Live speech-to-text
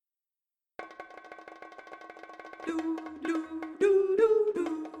Sopranos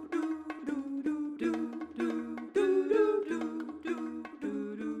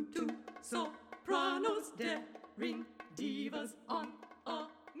daring divas on a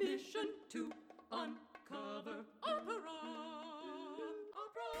mission to uncover opera.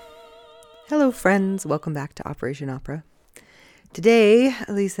 Hello friends, welcome back to Operation Opera. Today,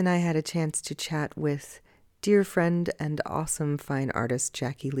 Elise and I had a chance to chat with dear friend and awesome fine artist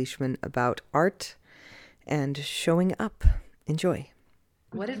Jackie Leishman about art and showing up. Enjoy.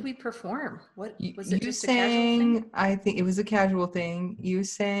 What did we perform? What was you it? Just sang, a casual thing? I think it was a casual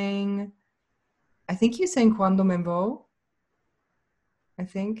thing. I think you sang Quando Me Vo, I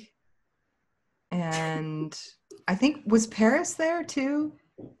think. And I think, was Paris there too?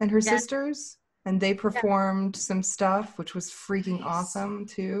 And her sisters? And they performed some stuff, which was freaking awesome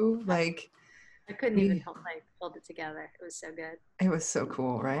too. Like, I couldn't even hold it together. It was so good. It was so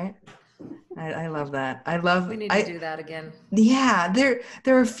cool, right? I love that. We need to do that again. Yeah, there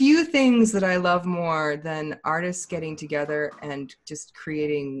are a few things that I love more than artists getting together and just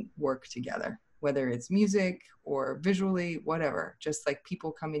creating work together, whether it's music or visually, whatever. Just like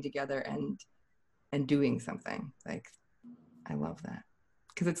people coming together and doing something. Like, I love that.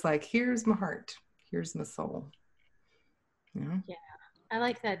 Because it's like, here's my heart, here's my soul. You know? Yeah, I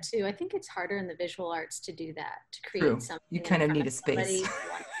like that too. I think it's harder in the visual arts to do that, to create True. something. You kind of need a space.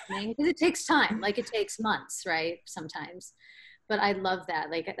 Because it takes time, like it takes months, right? Sometimes. But I love that.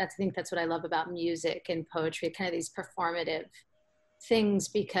 Like, I think that's what I love about music and poetry, kind of these performative things,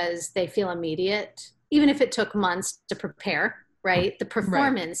 because they feel immediate, even if it took months to prepare, right? The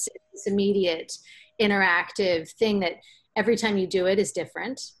performance is immediate, interactive thing that every time you do it is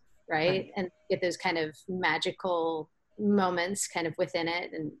different, right? And get those kind of magical moments kind of within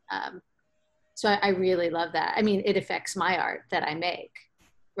it. And so I really love that. I mean, it affects my art that I make,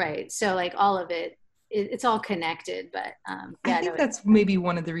 right? So like all of it's all connected, but I think that's maybe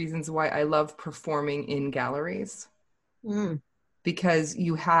one of the reasons why I love performing in galleries. Because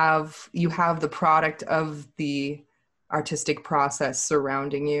you have the product of the artistic process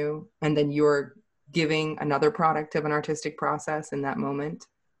surrounding you, and then you're giving another product of an artistic process in that moment,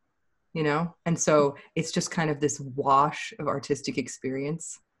 you know? And so it's just kind of this wash of artistic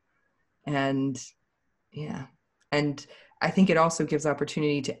experience. And yeah. And I think it also gives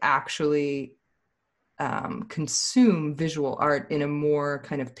opportunity to actually consume visual art in a more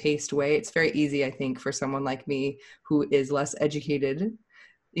kind of paced way. It's very easy, I think, for someone like me who is less educated.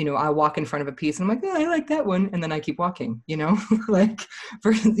 You know, I walk in front of a piece and I'm like, oh, I like that one. And then I keep walking, you know, like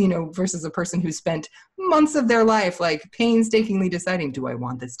versus a person who spent months of their life, like painstakingly deciding, do I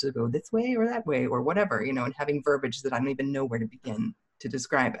want this to go this way or that way or whatever, you know, and having verbiage that I don't even know where to begin to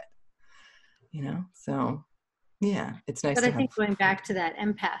describe it, you know? So yeah, it's nice. But I think going back to that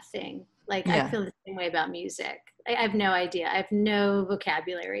empath thing, like I feel the same way about music. I have no idea. I have no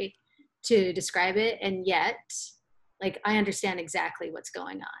vocabulary to describe it. And yet, like, I understand exactly what's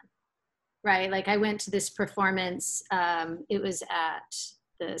going on, right? Like I went to this performance, it was at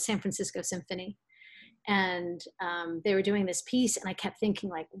the San Francisco Symphony, and they were doing this piece, and I kept thinking,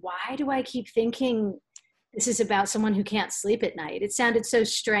 like, why do I keep thinking this is about someone who can't sleep at night? It sounded so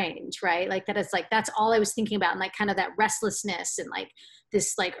strange, right? Like that it's like, that's all I was thinking about, and like kind of that restlessness and like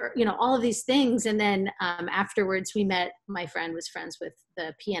this, like, you know, all of these things. And then afterwards my friend was friends with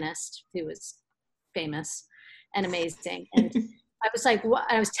the pianist who was famous and amazing. And I was like, what?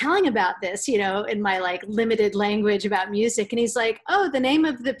 I was telling about this, you know, in my like limited language about music. And he's like, oh, the name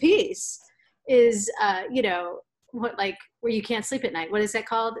of the piece is, you know, what, like where you can't sleep at night. What is that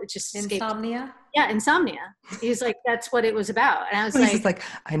called? It just Insomnia. Yeah, insomnia. He's like, that's what it was about. And I was like,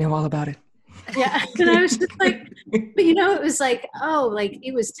 I know all about it. Yeah. And I was just like, but you know, it was like, oh, like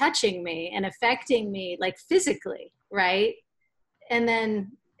it was touching me and affecting me like physically, right? And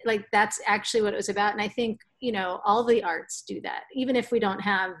then like that's actually what it was about. And I think, you know, all the arts do that. Even if we don't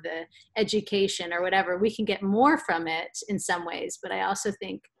have the education or whatever, we can get more from it in some ways. But I also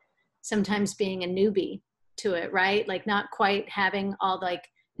think sometimes being a newbie to it, right? Like not quite having all like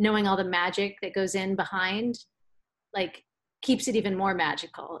knowing all the magic that goes in behind, like keeps it even more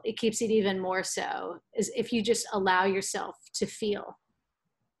magical. It keeps it even more so is if you just allow yourself to feel.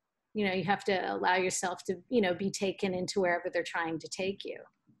 You know, you have to allow yourself to, you know, be taken into wherever they're trying to take you.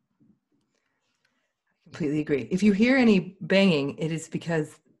 Completely agree. If you hear any banging, it is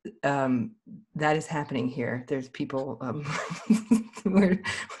because that is happening here. There's people,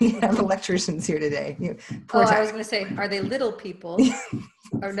 we have electricians here today. I was going to say, are they little people?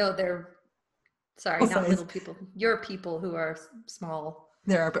 Or no, they're, sorry, not little people. Your people who are small.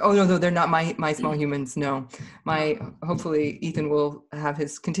 There are, oh no, they're not my small humans. No, hopefully Ethan will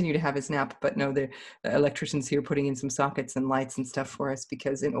continue to have his nap, but no, the electrician's here putting in some sockets and lights and stuff for us,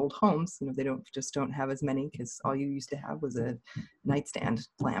 because in old homes, they don't have as many, because all you used to have was a nightstand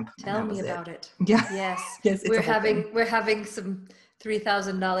lamp. Tell me about it. Yeah. Yes. Yes. We're having some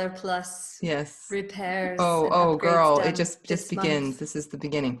 $3,000 plus repairs. Oh, girl, it just begins. This is the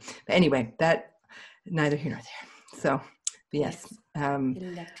beginning. But anyway, that neither here nor there. So. Yes.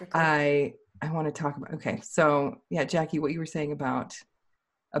 Electrical. I want to talk about, okay. So yeah, Jackie, what you were saying about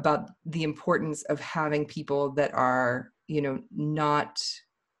the importance of having people that are, not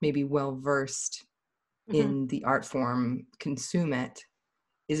maybe well-versed in the art form, consume it,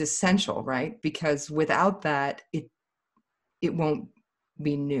 is essential, right? Because without that, it won't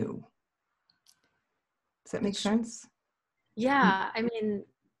be new. Does that make sense? Yeah. I mean,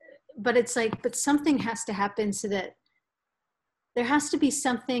 but something has to happen so that there has to be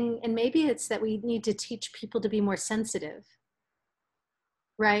something, and maybe it's that we need to teach people to be more sensitive,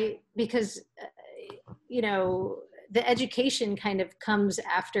 right? Because, the education kind of comes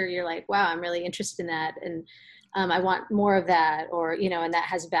after you're like, wow, I'm really interested in that. And I want more of that, or, and that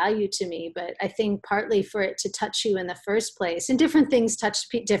has value to me. But I think partly for it to touch you in the first place, and different things touch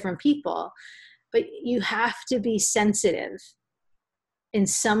different people, but you have to be sensitive in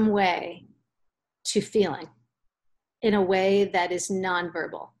some way to feeling, in a way that is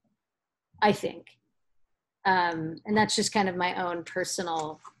nonverbal, I think. And that's just kind of my own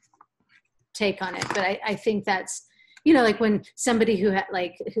personal take on it. But I think that's, like when somebody who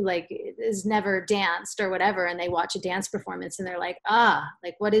has never danced or whatever, and they watch a dance performance and they're like,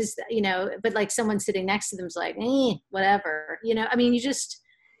 like, what is that? But like someone sitting next to them is like, whatever, I mean,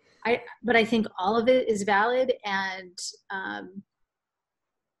 but I think all of it is valid. And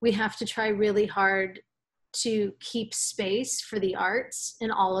we have to try really hard to keep space for the arts in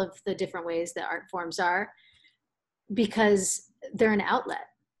all of the different ways that art forms are, because they're an outlet.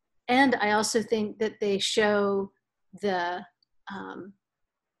 And I also think that they show the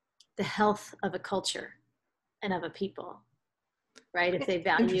health of a culture and of a people, right? If they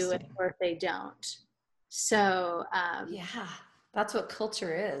value it or if they don't. So that's what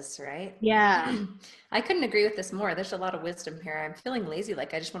culture is, right? Yeah. I couldn't agree with this more. There's a lot of wisdom here. I'm feeling lazy,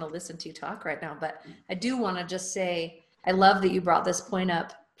 like I just want to listen to you talk right now. But I do want to just say, I love that you brought this point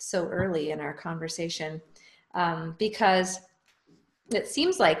up so early in our conversation, because it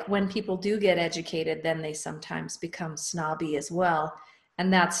seems like when people do get educated, then they sometimes become snobby as well.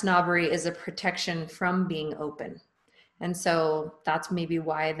 And that snobbery is a protection from being open. And so that's maybe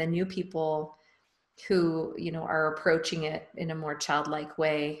why the new people who, are approaching it in a more childlike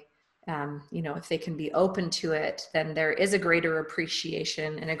way, if they can be open to it, then there is a greater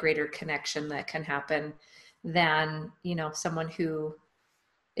appreciation and a greater connection that can happen than, someone who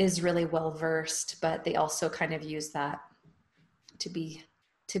is really well versed, but they also kind of use that to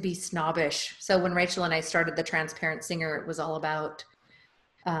be snobbish. So when Rachel and I started the Transparent Singer, it was all about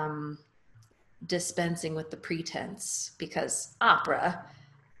dispensing with the pretense, because opera,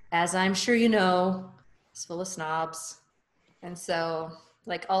 as I'm sure you know, is full of snobs. And so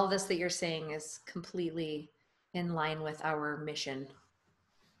like all of this that you're saying is completely in line with our mission.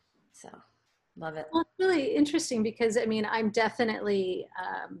 So love it. Well, it's really interesting because I'm definitely,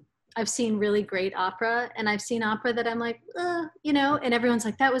 I've seen really great opera, and I've seen opera that I'm like, and everyone's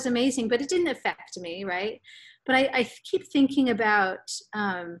like, that was amazing, but it didn't affect me. Right. But I keep thinking about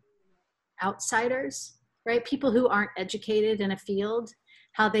outsiders, right? People who aren't educated in a field,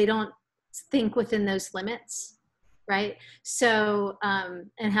 how they don't think within those limits, right? So,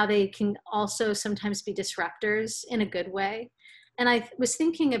 and how they can also sometimes be disruptors in a good way. And I was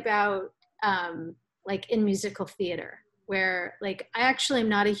thinking about like in musical theater, where like I actually am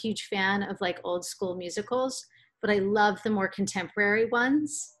not a huge fan of like old school musicals, but I love the more contemporary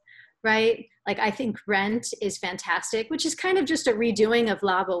ones, right? Like I think Rent is fantastic, which is kind of just a redoing of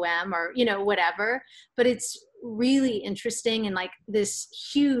La Boheme or, whatever, but it's really interesting. And like this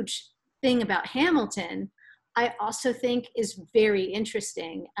huge thing about Hamilton, I also think is very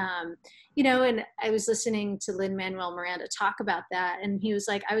interesting. And I was listening to Lin-Manuel Miranda talk about that. And he was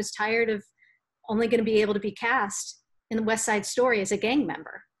like, I was tired of only going to be able to be cast in the West Side Story as a gang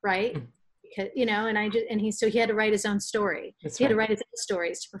member. Right. Because, so he had to write his own story. He had to write his own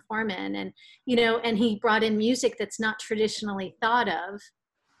stories to perform in. And, and he brought in music that's not traditionally thought of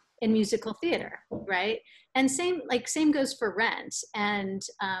in musical theater. Right. And same goes for Rent. And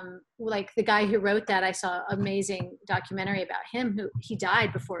like the guy who wrote that, I saw an amazing documentary about him, he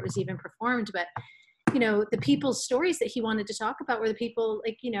died before it was even performed. But, the people's stories that he wanted to talk about were the people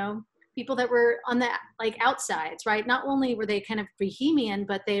like, people that were on the like outsides, right? Not only were they kind of bohemian,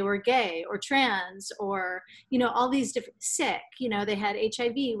 but they were gay or trans or, you know, all these different sick, you know, they had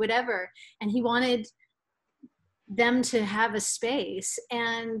HIV, whatever. And he wanted them to have a space,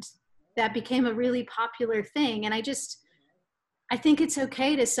 and that became a really popular thing. And I think it's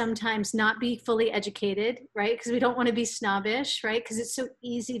okay to sometimes not be fully educated, right? Because we don't want to be snobbish, right? Because it's so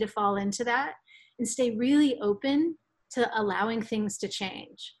easy to fall into that, and stay really open to allowing things to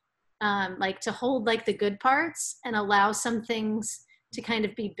change. Like to hold like the good parts and allow some things to kind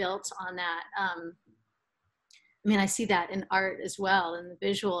of be built on that. I mean, I see that in art as well, in the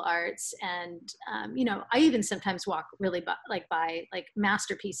visual arts. And, you know, I even sometimes walk really by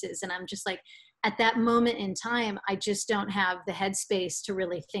masterpieces, and I'm just like, at that moment in time, I just don't have the headspace to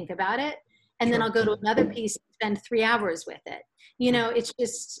really think about it. And then I'll go to another piece and spend 3 hours with it. You know, it's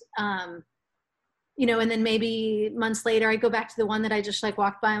just, you know, and then maybe months later, I go back to the one that I just like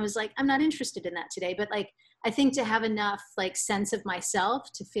walked by and was like, I'm not interested in that today. But like, I think to have enough like sense of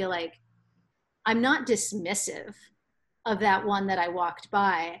myself to feel like I'm not dismissive of that one that I walked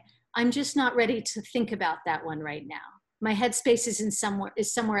by. I'm just not ready to think about that one right now. My headspace is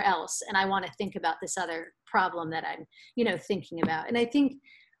somewhere else, and I want to think about this other problem that I'm, you know, thinking about. And I think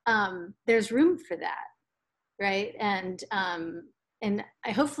there's room for that, right? And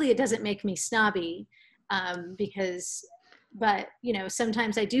hopefully it doesn't make me snobby, but you know,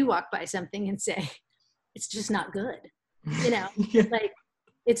 sometimes I do walk by something and say, it's just not good, you know, like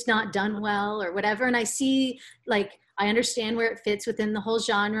it's not done well or whatever. And I see, like, I understand where it fits within the whole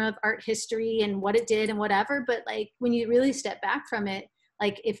genre of art history and what it did and whatever. But like, when you really step back from it,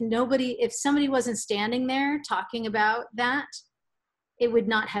 like if somebody wasn't standing there talking about that, it would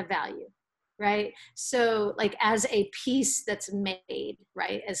not have value. Right. So like as a piece that's made,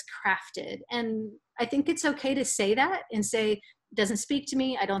 right, as crafted. And I think it's okay to say that and say, it doesn't speak to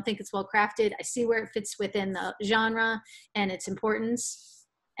me. I don't think it's well crafted. I see where it fits within the genre and its importance.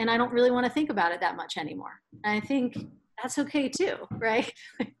 And I don't really want to think about it that much anymore. And I think that's okay too, right?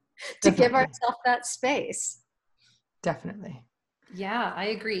 To give ourselves that space. Definitely. Yeah, I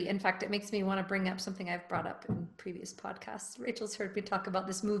agree. In fact, it makes me want to bring up something I've brought up in previous podcasts. Rachel's heard me talk about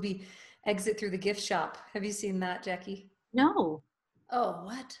this movie, Exit Through the Gift Shop. Have you seen that, Jackie? No. Oh,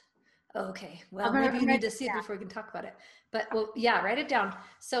 what? Okay. Well, maybe you need to see it before we can talk about it. But well, yeah, write it down.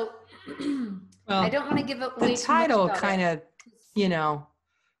 So I don't want to give it away too much. The title kind of, you know,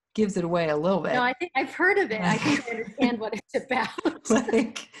 gives it away a little bit. No, I think I've heard of it. I think I understand what it's about.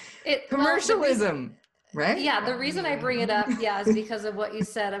 Like commercialism, right? Yeah, the reason I bring it up, is because of what you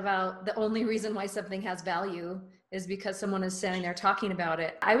said about the only reason why something has value is because someone is standing there talking about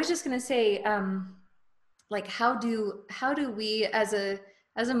it. I was just going to say, like, how do we as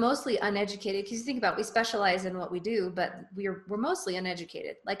a mostly uneducated, because you think about, we specialize in what we do, but we're mostly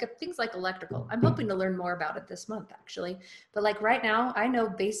uneducated, like things like electrical. I'm hoping to learn more about it this month, actually. But like right now, I know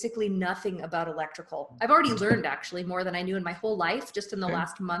basically nothing about electrical. I've already learned actually more than I knew in my whole life, just in the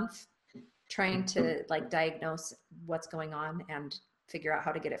last month, trying to like diagnose what's going on and figure out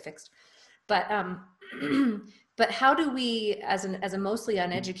how to get it fixed. But but how do we, as a mostly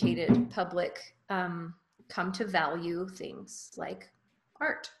uneducated public, come to value things like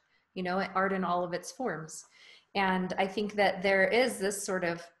art, you know, art in all of its forms? And I think that there is this sort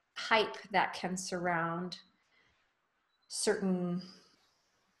of hype that can surround certain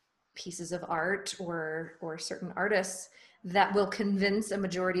pieces of art or certain artists that will convince a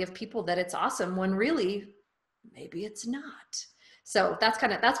majority of people that it's awesome, when really maybe it's not. So that's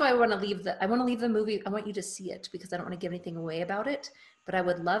why I want to leave the movie. I want you to see it because I don't want to give anything away about it, but I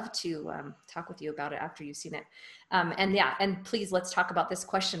would love to talk with you about it after you've seen it. And please, let's talk about this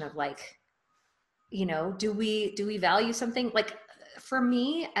question of like, you know, do we value something? Like for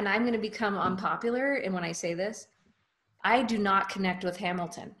me, and I'm going to become unpopular, and when I say this, I do not connect with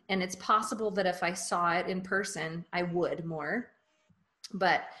Hamilton. And it's possible that if I saw it in person, I would more.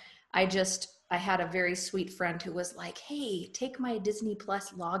 But I had a very sweet friend who was like, hey, take my Disney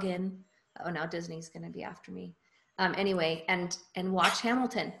Plus login. Oh, now Disney's going to be after me. Anyway, and watch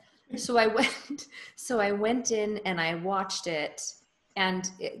Hamilton. So I went in and I watched it,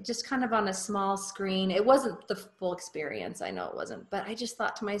 and it just kind of on a small screen. It wasn't the full experience. I know it wasn't, but I just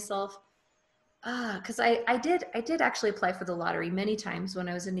thought to myself, because I did actually apply for the lottery many times when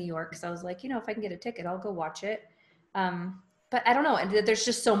I was in New York. Because I was like, you know, if I can get a ticket, I'll go watch it. But I don't know. And there's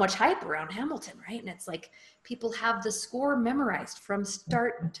just so much hype around Hamilton, right? And it's like people have the score memorized from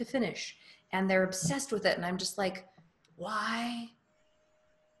start to finish, and they're obsessed with it. And I'm just like, why?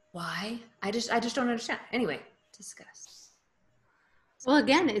 I just don't understand. Anyway, discuss. Well,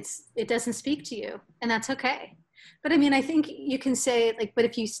 again, it doesn't speak to you, and that's okay. But I mean, I think you can say like, but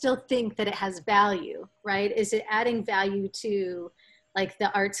if you still think that it has value, right? Is it adding value to like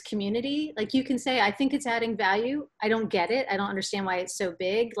the arts community? Like you can say, I think it's adding value. I don't get it. I don't understand why it's so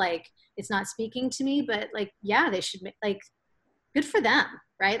big. Like it's not speaking to me, but like, yeah, they should like, good for them,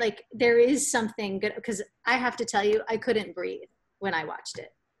 right? Like there is something good, because I have to tell you, I couldn't breathe when I watched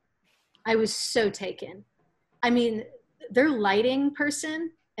it. I was so taken. I mean, their lighting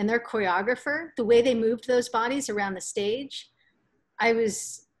person and their choreographer, the way they moved those bodies around the stage,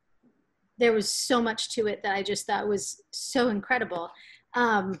 there was so much to it that I just thought was so incredible.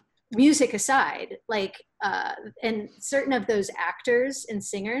 Music aside, like, and certain of those actors and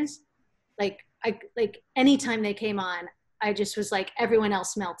singers, like anytime they came on, I just was like, everyone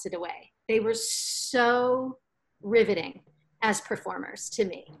else melted away. They were so riveting as performers to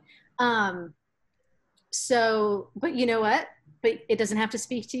me. So, but you know what? But it doesn't have to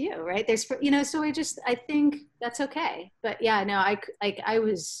speak to you, right? There's, so I think that's okay. But yeah, no, I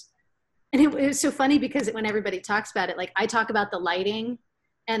was, and it was so funny because when everybody talks about it, like I talk about the lighting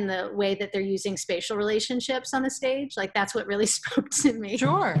and the way that they're using spatial relationships on the stage, like that's what really spoke to me.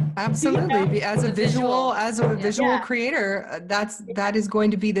 Sure, absolutely. As a visual creator, that is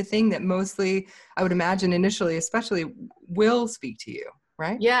going to be the thing that mostly, I would imagine initially, especially, will speak to you,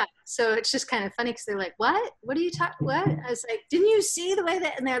 right? Yeah. So it's just kind of funny because they're like, what are you talking, what? I was like, didn't you see the way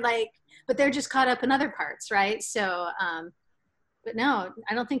that, and they're like, but they're just caught up in other parts, right? So, but no,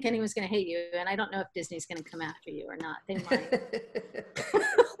 I don't think anyone's going to hate you. And I don't know if Disney's going to come after you or not. They might.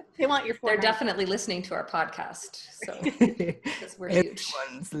 They want your They're definitely listening to our podcast. So because we're huge.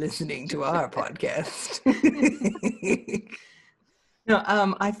 Everyone's listening to our podcast. No,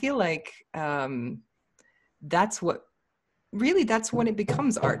 I feel like that's when it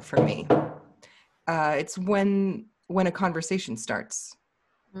becomes art for me. It's when a conversation starts.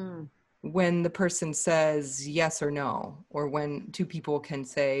 Mm. When the person says yes or no, or when two people can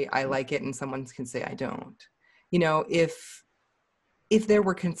say, I like it, and someone can say, I don't. If there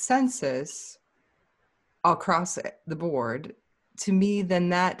were consensus across the board, to me,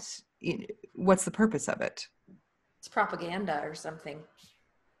 then what's the purpose of it? It's propaganda or something.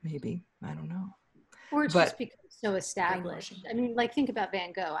 Maybe. I don't know. Or it's just become so established. I mean, like, think about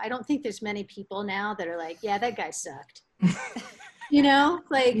Van Gogh. I don't think there's many people now that are like, yeah, that guy sucked. He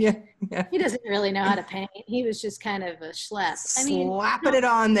doesn't really know how to paint. He was just kind of a schlep. Slapping it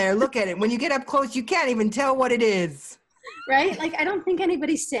on there. Look at it. When you get up close, you can't even tell what it is. Right? Like, I don't think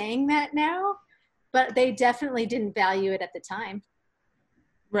anybody's saying that now, but they definitely didn't value it at the time.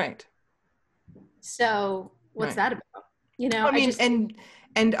 Right. So what's that about? I mean,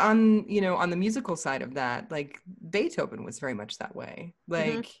 and on the musical side of that, like Beethoven was very much that way.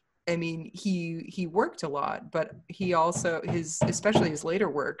 Like, I mean, he worked a lot, but he also, especially his later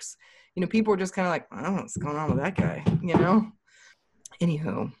works, people were just kind of like, I don't know what's going on with that guy,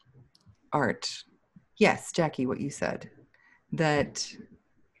 Anywho, art. Yes, Jackie, what you said, that's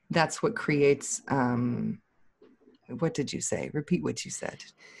what creates, what did you say? Repeat what you said.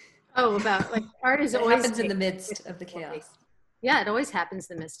 Oh, about like art is always happens in the midst of the chaos. Yeah, it always happens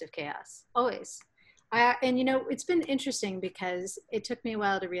in the midst of chaos. Always. And it's been interesting because it took me a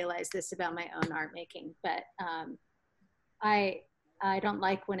while to realize this about my own art making, but I don't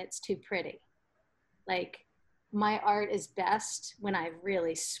like when it's too pretty. Like, my art is best when I've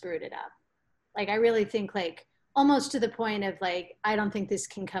really screwed it up. Like, I really think, like, almost to the point of like, I don't think this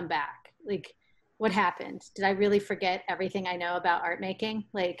can come back. Like, what happened? Did I really forget everything I know about art making?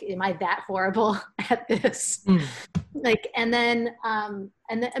 Like, am I that horrible at this? Like, and then, I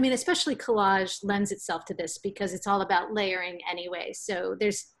mean, especially collage lends itself to this because it's all about layering anyway. So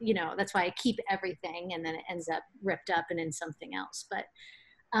there's, that's why I keep everything and then it ends up ripped up and in something else. But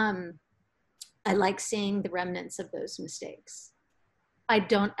I like seeing the remnants of those mistakes. I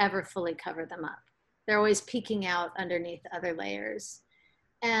don't ever fully cover them up. They're always peeking out underneath other layers.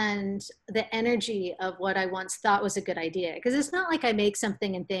 And the energy of what I once thought was a good idea. Because it's not like I make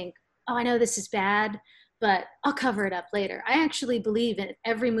something and think, oh, I know this is bad, but I'll cover it up later. I actually believe in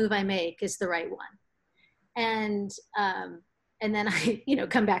every move I make is the right one. And then I,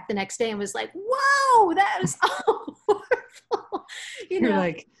 come back the next day and was like, whoa, that was horrible. You're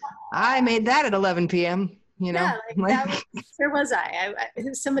like, I made that at 11 p.m. Yeah, where was I?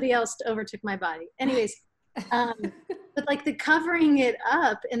 Somebody else overtook my body. Anyways, but like the covering it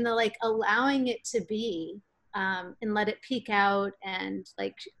up and the like allowing it to be and let it peek out. And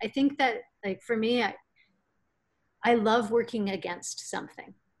like, I think that like for me, I love working against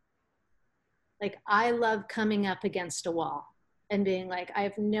something. Like, I love coming up against a wall and being like, I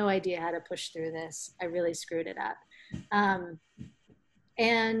have no idea how to push through this. I really screwed it up.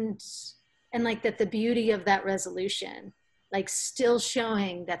 And And like that the beauty of that resolution, like still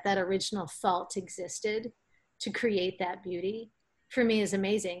showing that that original fault existed to create that beauty, for me is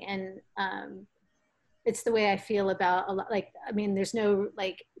amazing. And it's the way I feel about a lot. Like, I mean, there's no,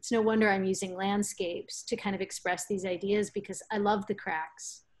 like, it's no wonder I'm using landscapes to kind of express these ideas, because I love the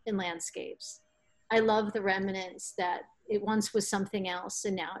cracks in landscapes. I love the remnants that it once was something else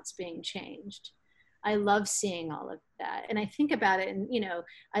and now it's being changed. I love seeing all of that. And I think about it, and, you know,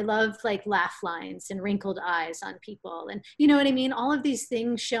 I love like laugh lines and wrinkled eyes on people. And you know what I mean? All of these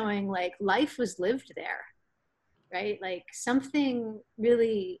things showing like life was lived there, right? Like something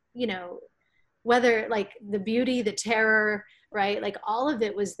really, you know, whether like the beauty, the terror, right? Like all of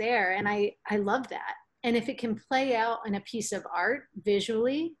it was there. And I love that. And if it can play out in a piece of art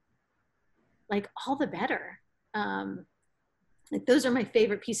visually, like all the better. Like those are my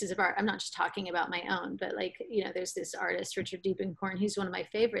favorite pieces of art. I'm not just talking about my own, but like, you know, there's this artist, Richard Diepenkorn, he's one of my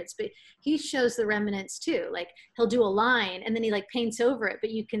favorites, but he shows the remnants too. Like he'll do a line and then he like paints over it,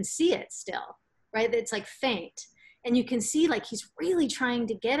 but you can see it still, right? It's like faint. And you can see like he's really trying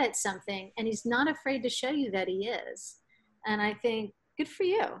to get at something, and he's not afraid to show you that he is. And I think, good for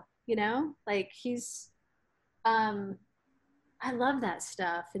you, you know, like he's, I love that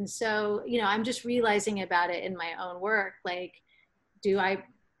stuff. And so, you know, I'm just realizing about it in my own work. Like, do I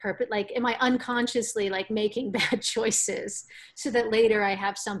like, am I unconsciously like making bad choices so that later I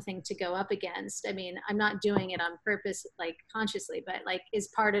have something to go up against? I mean, I'm not doing it on purpose, like consciously, but like is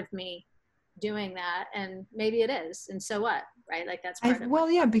part of me doing that, and maybe it is, and so what, right? Like that's part of well,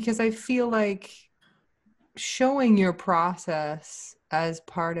 yeah, because I feel like showing your process as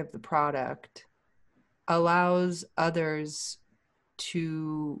part of the product allows others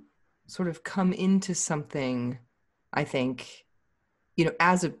to sort of come into something, I think, you know,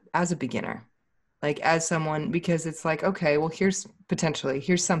 as a beginner, like as someone, because it's like, okay, well, here's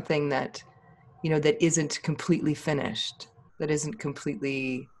something that, you know, that isn't completely finished, that isn't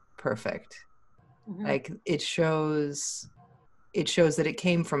completely perfect. Mm-hmm. Like it shows that it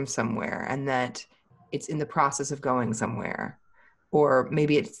came from somewhere and that it's in the process of going somewhere, or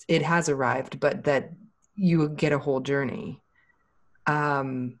maybe it has arrived, but that you get a whole journey.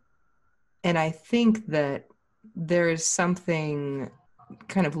 And I think that there is something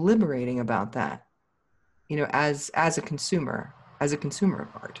kind of liberating about that, you know, as a consumer of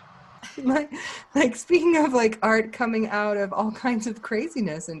art. like speaking of like art coming out of all kinds of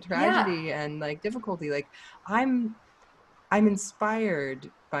craziness and tragedy and like difficulty, like I'm inspired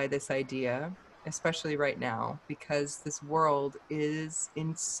by this idea, especially right now, because this world is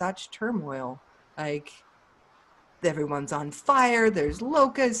in such turmoil. Like everyone's on fire, there's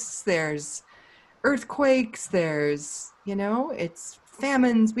locusts, there's earthquakes, there's, you know, it's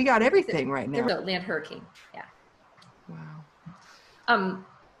famines, we got everything right now. There's a land hurricane. Yeah. Wow.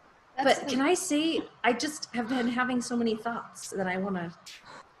 But can I say, I just have been having so many thoughts that I want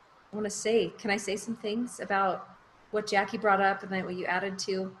to say. Can I say some things about what Jackie brought up and then what you added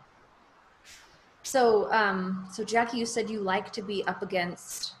to? So Jackie, you said you like to be up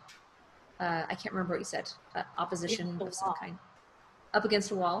against, I can't remember what you said, opposition of some kind. Up against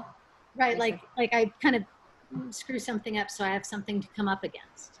a wall? Right, like I kind of screw something up so I have something to come up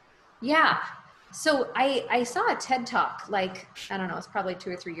against. Yeah. So I saw a TED Talk, like, I don't know, it's probably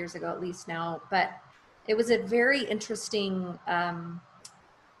 2 or 3 years ago at least now, but it was a very interesting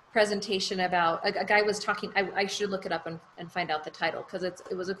presentation about, a guy was talking, I should look it up and find out the title, because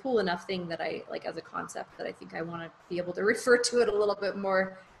it was a cool enough thing that I, like as a concept, that I think I want to be able to refer to it a little bit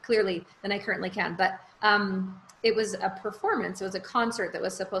more clearly than I currently can. But it was a performance, it was a concert that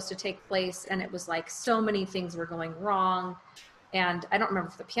was supposed to take place, and it was like so many things were going wrong. And I don't remember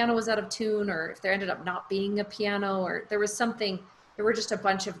if the piano was out of tune or if there ended up not being a piano, or there was something, there were just a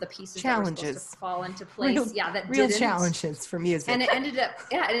bunch of the pieces that were supposed to fall into place. Real challenges for music. And it ended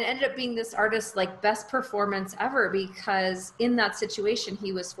up being this artist's like best performance ever, because in that situation,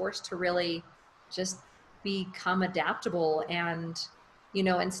 he was forced to really just become adaptable. And, you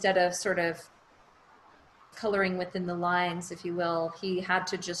know, instead of sort of coloring within the lines, if you will, he had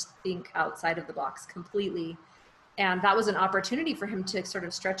to just think outside of the box completely. And that was an opportunity for him to sort of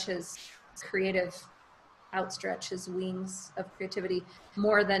outstretch his wings of creativity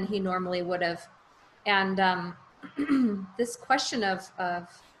more than he normally would have. And this question of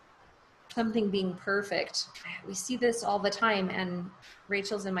something being perfect, we see this all the time. And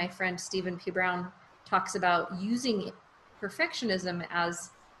Rachel's and my friend Stephen P. Brown talks about using perfectionism as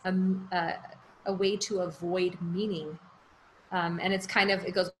a way to avoid meaning. And it's kind of,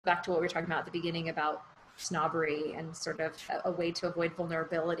 it goes back to what we were talking about at the beginning about snobbery, and sort of a way to avoid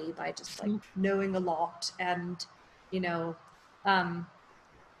vulnerability by just like knowing a lot. And, you know,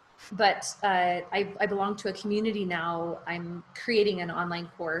 but I belong to a community now. I'm creating an online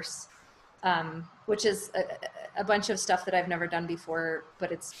course, which is a bunch of stuff that I've never done before,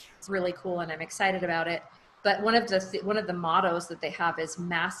 but it's really cool and I'm excited about it. But one of the mottos that they have is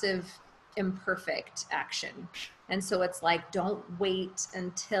massive imperfect action. And so it's like, don't wait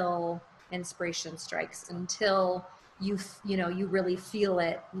until inspiration strikes, until you really feel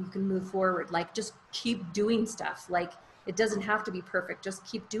it, you can move forward. Like, just keep doing stuff. Like, it doesn't have to be perfect, just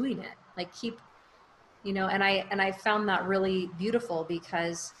keep doing it. Like, keep, and I found that really beautiful,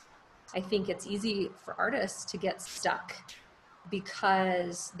 because I think it's easy for artists to get stuck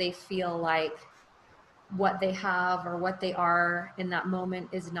because they feel like what they have or what they are in that moment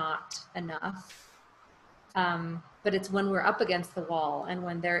is not enough. But it's when we're up against the wall and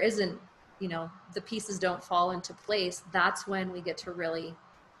when there isn't, the pieces don't fall into place, that's when we get to really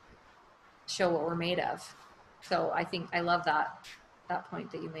show what we're made of. So I think I love that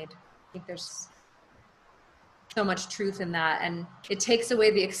point that you made. I think there's so much truth in that, and it takes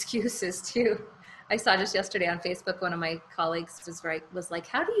away the excuses too. I saw just yesterday on Facebook, one of my colleagues was like,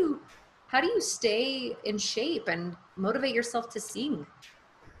 how do you stay in shape and motivate yourself to sing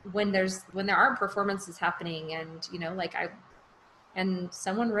when there aren't performances happening? And and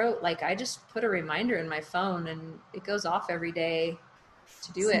someone wrote, like, I just put a reminder in my phone and it goes off every day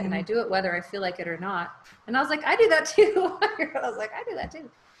to do it, and I do it whether I feel like it or not. And I was like, I do that too. I was like, I do that too.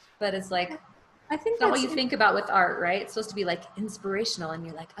 But it's like, I think that's not what you think about with art, right? It's supposed to be like inspirational, and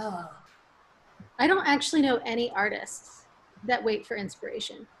you're like, oh. I don't actually know any artists that wait for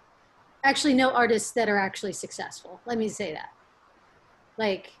inspiration. Actually, no artists that are actually successful. Let me say that.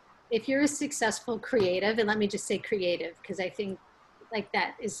 Like, if you're a successful creative, and let me just say creative, because I think like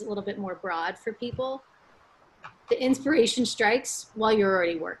that is a little bit more broad for people. The inspiration strikes while you're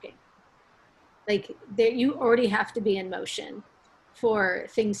already working. Like, you already have to be in motion for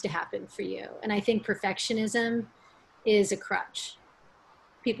things to happen for you. And I think perfectionism is a crutch.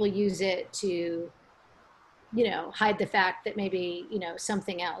 People use it to, hide the fact that maybe,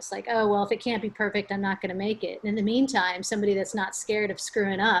 something else, like, oh, well, if it can't be perfect, I'm not going to make it. And in the meantime, somebody that's not scared of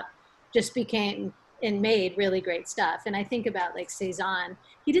screwing up just became and made really great stuff. And I think about like Cezanne.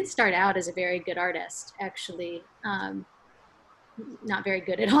 He didn't start out as a very good artist, actually, not very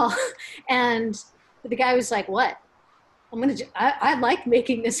good at all. And the guy was like, what? I like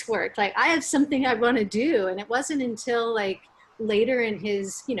making this work. Like, I have something I want to do. And it wasn't until like later in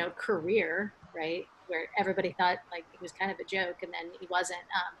his, career, right, where everybody thought like it was kind of a joke, and then he wasn't.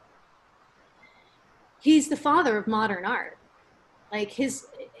 He's the father of modern art. Like,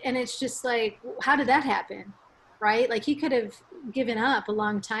 and it's just like, how did that happen? Right? Like, he could have given up a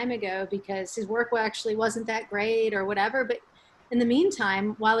long time ago because his work actually wasn't that great or whatever. But in the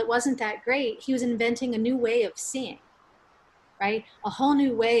meantime, while it wasn't that great, he was inventing a new way of seeing, right? A whole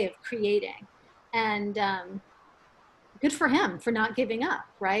new way of creating. And good for him for not giving up,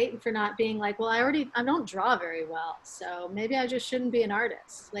 right? For not being like, well, I don't draw very well, so maybe I just shouldn't be an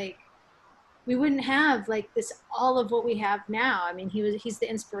artist. Like, we wouldn't have like this, all of what we have now. I mean, he's the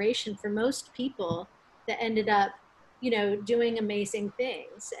inspiration for most people that ended up, doing amazing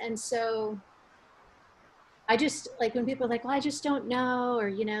things. And so I just, like, when people are like, well, I just don't know,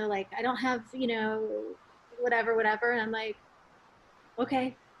 or, like, I don't have, whatever. And I'm like,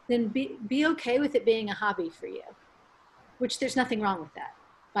 okay, then be okay with it being a hobby for you, which there's nothing wrong with that,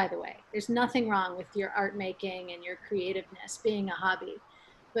 by the way. There's nothing wrong with your art making and your creativeness being a hobby.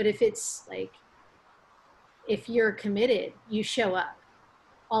 But if it's like, if you're committed, you show up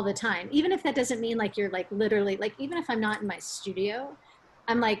all the time. Even if that doesn't mean like you're like literally, like, even if I'm not in my studio,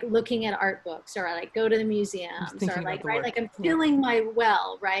 I'm like looking at art books, or I like go to the museums, or like, right, like I'm filling my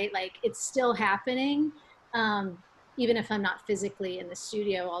well, right? Like, it's still happening. Even if I'm not physically in the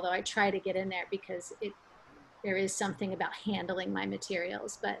studio, although I try to get in there because there is something about handling my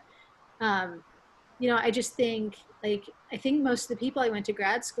materials. But, I just think, like, I think most of the people I went to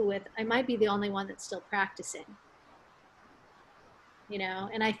grad school with, I might be the only one that's still practicing,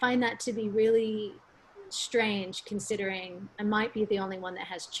 and I find that to be really strange, considering I might be the only one that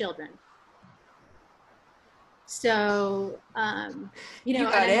has children. So, you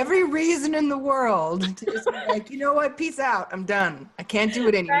got every reason in the world to just be like, you know what, peace out, I'm done. I can't do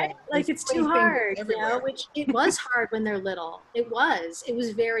it anymore. Right? Like, it's too hard, which it was hard when they're little. It was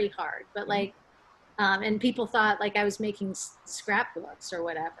very hard, but like, and people thought like I was making scrapbooks or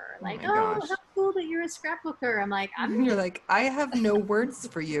whatever. Like, oh, how cool that you're a scrapbooker. I'm like, you're like, I have no words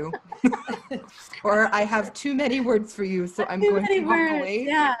for you, or I have too many words for you, so I'm going to walk away.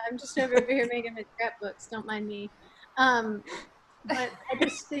 Yeah, I'm just over here making my scrapbooks. Don't mind me. But I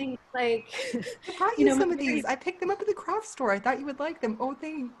just think like, I brought you some of these. I picked them up at the craft store. I thought you would like them. Oh,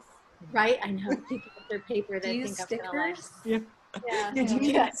 thanks. Right? I know people with their paper that Do think stickers? I'm gonna like. Yeah. Yeah. Yeah, do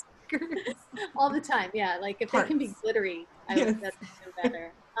you Yeah. stickers? All the time. Yeah. Like if they can be glittery, I Yes. would, that's even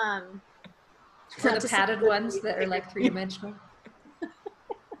better. Or the padded ones that are like three-dimensional.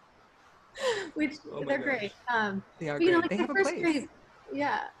 Which they're great. They are but, you know, great. like They the have a first place. day,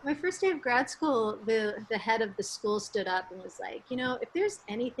 yeah, my first day of grad school, the head of the school stood up and was like, you know, if there's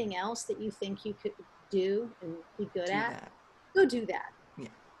anything else that you think you could do and be good at, go do that. Yeah.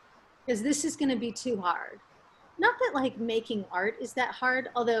 Because this is going to be too hard. Not that like making art is that hard,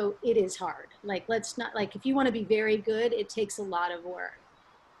 although it is hard. Like, let's not, like, if you want to be very good, it takes a lot of work.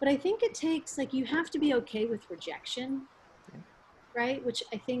 But I think it takes, like, you have to be okay with rejection, right? Which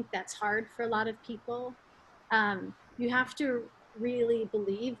I think that's hard for a lot of people. You have to really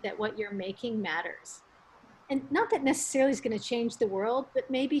believe that what you're making matters. And not that necessarily is going to change the world, but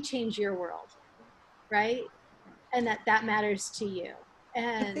maybe change your world, right? And that matters to you.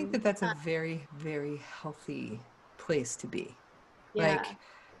 And I think that that's a very, very healthy place to be. Yeah. Like,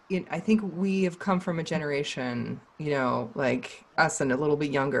 I think we have come from a generation, like us and a little bit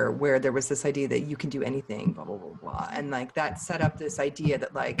younger, where there was this idea that you can do anything, blah, blah, blah, blah. And like that set up this idea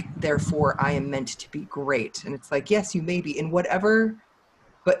that like, therefore I am meant to be great. And it's like, yes, you may be in whatever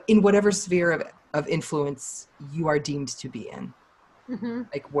sphere of influence you are deemed to be in. Mm-hmm.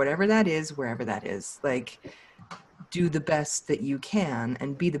 Like whatever that is, wherever that is, like do the best that you can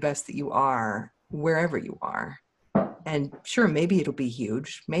and be the best that you are wherever you are. And sure, maybe it'll be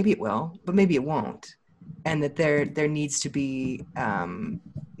huge, maybe it will, but maybe it won't. And that there needs to be,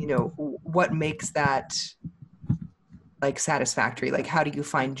 what makes that like satisfactory? Like, how do you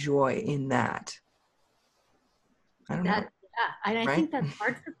find joy in that? I don't know. Yeah, and I Right? think that's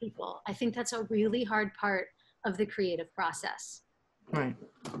hard for people. I think that's a really hard part of the creative process. Right.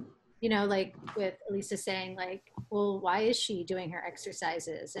 Like with Elisa saying like, well, why is she doing her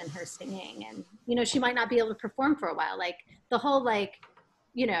exercises and her singing? And, she might not be able to perform for a while. Like the whole, like,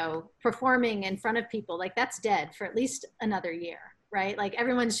 performing in front of people, like that's dead for at least another year, right? Like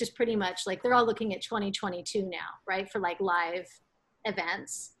everyone's just pretty much like, they're all looking at 2022 now, right? For like live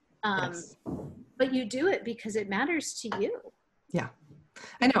events. Yes. But you do it because it matters to you. Yeah.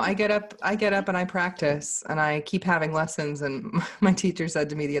 I know. I get up and I practice and I keep having lessons. And my teacher said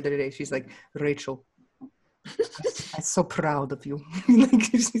to me the other day, she's like, Rachel, I'm so proud of you. Like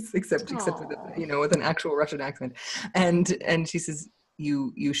she's except with an actual Russian accent. And she says,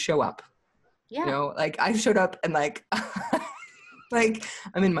 you show up. Yeah. Like I showed up and like, like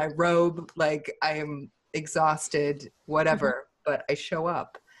I'm in my robe, like I am exhausted, whatever, but I show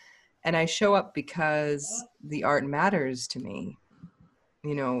up. And I show up because the art matters to me.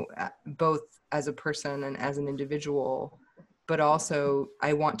 Both as a person and as an individual, but also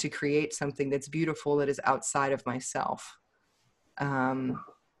I want to create something that's beautiful that is outside of myself,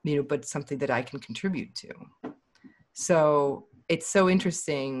 but something that I can contribute to. So it's so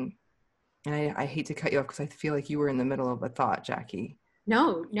interesting. And I hate to cut you off because I feel like you were in the middle of a thought, Jackie.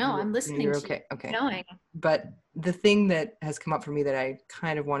 No, I'm listening. You're to okay. you. Okay. Knowing. But the thing that has come up for me that I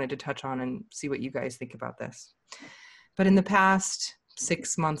kind of wanted to touch on and see what you guys think about this. But in the past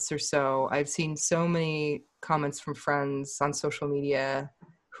 6 months or so, I've seen so many comments from friends on social media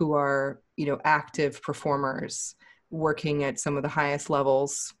who are, active performers working at some of the highest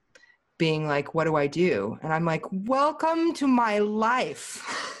levels, being like, what do I do? And I'm like, welcome to my life.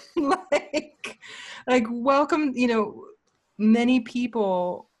 like welcome, many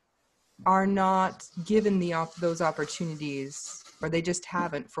people are not given those opportunities, or they just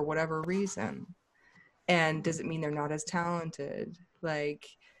haven't for whatever reason. And does it mean they're not as talented?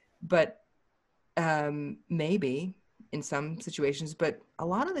 But maybe in some situations, but a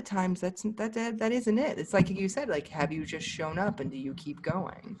lot of the times that isn't it. It's like you said, like, have you just shown up and do you keep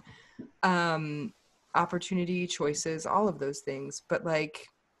going? Opportunity, choices, all of those things. But like,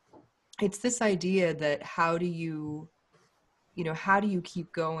 it's this idea that how do you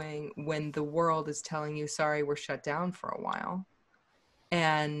keep going when the world is telling you, sorry, we're shut down for a while?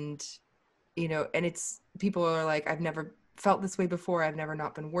 And, and it's, people are like, I've never felt this way before. I've never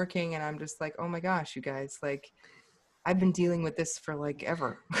not been working. And I'm just like, oh my gosh, you guys, like, I've been dealing with this for like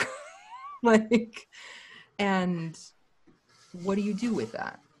ever. And what do you do with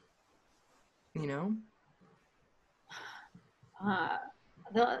that?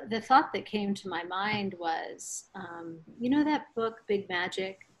 The thought that came to my mind was, that book, Big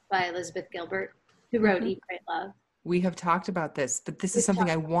Magic by Elizabeth Gilbert, who wrote Eat, Pray, Love? We have talked about this, but this is something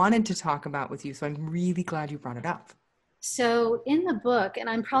I wanted to talk about with you. So I'm really glad you brought it up. So in the book, and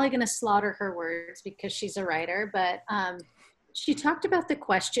I'm probably going to slaughter her words because she's a writer, but she talked about the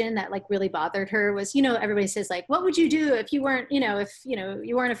question that like really bothered her was, everybody says like, what would you do if you weren't,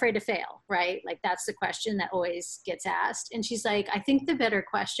 you weren't afraid to fail, right? Like that's the question that always gets asked. And she's like, I think the better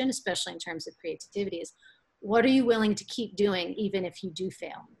question, especially in terms of creativity, is what are you willing to keep doing even if you do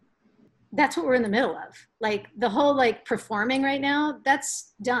fail? That's what we're in the middle of. Like the whole like performing right now,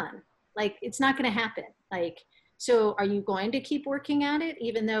 that's done. Like it's not going to happen. Like, so are you going to keep working at it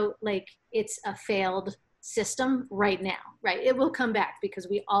even though like it's a failed system right now, right? It will come back because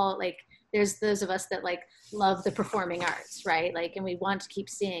we all like, there's those of us that like love the performing arts, right? Like, and we want to keep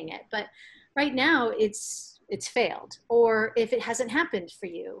seeing it. But right now it's failed. Or if it hasn't happened for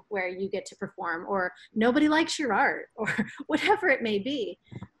you where you get to perform or nobody likes your art or whatever it may be,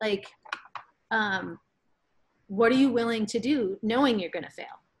 like, what are you willing to do knowing you're going to fail?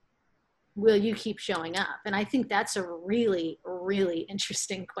 Will you keep showing up? And I think that's a really, really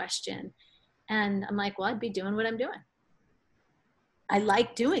interesting question. And I'm like, well, I'd be doing what I'm doing. I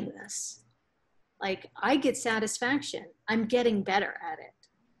like doing this. Like I get satisfaction. I'm getting better at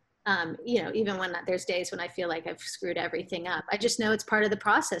it. Even when there's days when I feel like I've screwed everything up, I just know it's part of the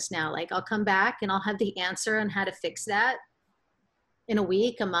process now. Like I'll come back and I'll have the answer on how to fix that in a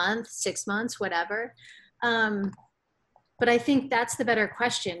week, a month, 6 months, whatever. But I think that's the better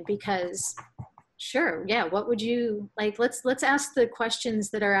question because sure, yeah, what would you like? Let's ask the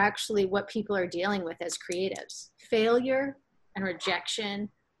questions that are actually what people are dealing with as creatives. Failure and rejection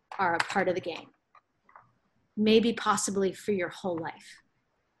are a part of the game. Maybe possibly for your whole life.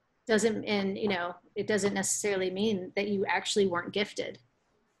 It doesn't necessarily mean that you actually weren't gifted.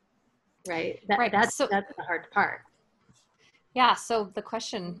 Right? That's the hard part. Yeah. So the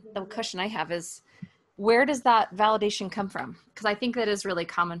question I have is, where does that validation come from? Because I think that is really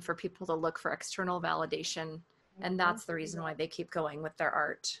common for people to look for external validation, and that's the reason why they keep going with their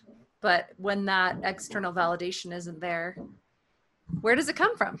art. But when that external validation isn't there, where does it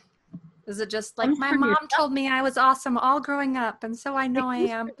come from? Is it just like my mom told me I was awesome all growing up, and so I know I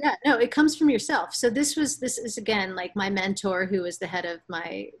am? Yeah, no, it comes from yourself. So this is again like my mentor, who was the head of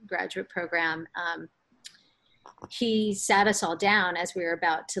my graduate program. He sat us all down as we were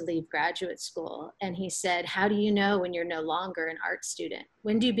about to leave graduate school. And he said, how do you know when you're no longer an art student?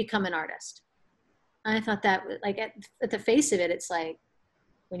 When do you become an artist? And I thought that like at the face of it, it's like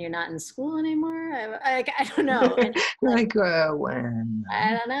when you're not in school anymore. I don't know. And when I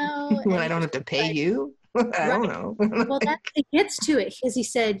don't know. When I don't have to pay you. I don't know. Well, it gets to it because he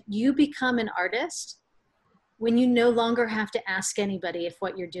said, you become an artist when you no longer have to ask anybody if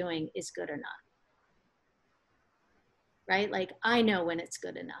what you're doing is good or not. Right? Like I know when it's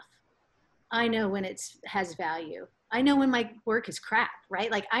good enough. I know when it has value. I know when my work is crap,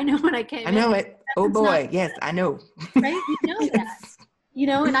 right? Like I know when I came in. I know it. Oh boy. Yes, I know. Right? You know that.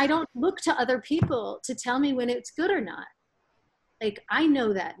 And I don't look to other people to tell me when it's good or not. Like I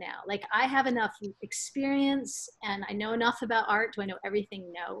know that now. Like I have enough experience and I know enough about art. Do I know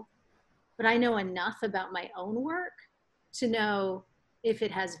everything? No. But I know enough about my own work to know if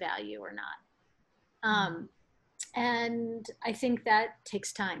it has value or not. And I think that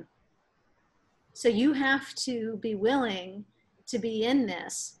takes time. So you have to be willing to be in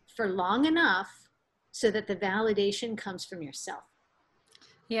this for long enough so that the validation comes from yourself.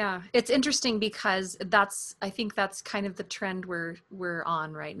 Yeah, it's interesting because I think that's kind of the trend we're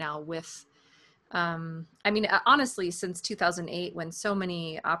on right now with, honestly, since 2008, when so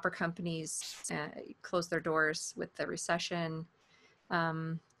many opera companies closed their doors with the recession,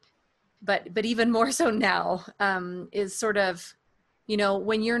 but even more so now, is sort of,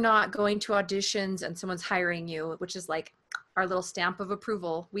 when you're not going to auditions and someone's hiring you, which is like our little stamp of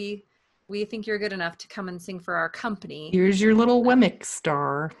approval, we think you're good enough to come and sing for our company. Here's your little Wemmick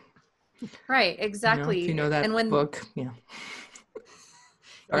star. Right, exactly. If you know that book, yeah.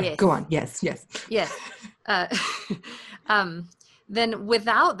 Yes. Go on. Yes. Yes. Then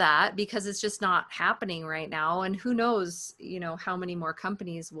without that, because it's just not happening right now, and who knows, how many more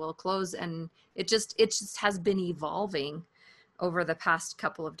companies will close, and it just has been evolving over the past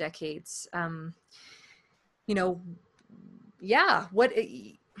couple of decades. The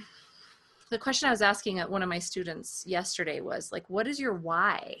question I was asking at one of my students yesterday was like, what is your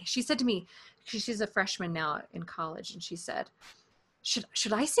why? She said to me, she's a freshman now in college, and she said,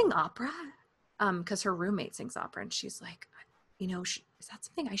 should I sing opera? Because her roommate sings opera, and she's like, is that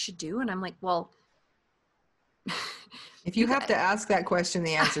something I should do? And I'm like, well, if you have to ask that question,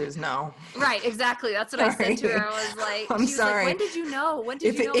 the answer is no. Right, exactly. That's what I said to her. I was like, I'm sorry. Like, when did you know?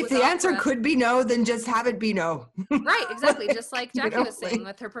 If the answer could be no, then just have it be no. Right, exactly. Just like Jackie was saying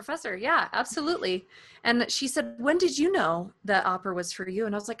with her professor. Yeah, absolutely. And she said, when did you know that opera was for you?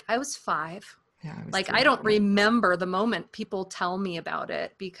 And I was like, I was 5. Yeah, like I don't remember the moment people tell me about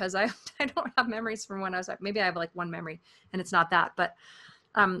it, because I don't have memories from when I was like, maybe I have like one memory and it's not that, but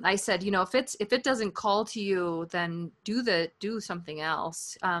I said, if it doesn't call to you, then do something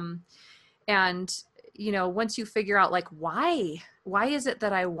else. And once you figure out like why is it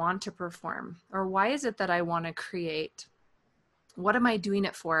that I want to perform, or why is it that I want to create, what am I doing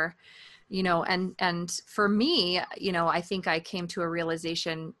it for? And for me, I think I came to a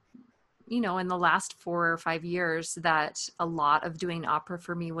realization, in the last 4 or 5 years, that a lot of doing opera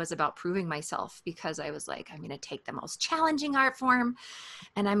for me was about proving myself, because I was like, I'm going to take the most challenging art form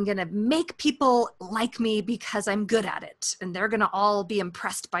and I'm going to make people like me because I'm good at it. And they're going to all be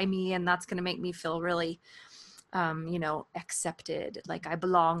impressed by me. And that's going to make me feel really, accepted, like I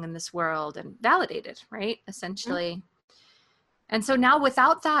belong in this world, and validated, right? Essentially. Mm-hmm. And so now,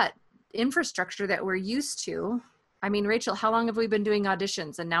 without that infrastructure that we're used to, I mean, Rachel, how long have we been doing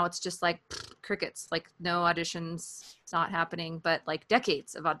auditions? And now it's just like crickets, like no auditions, it's not happening, but like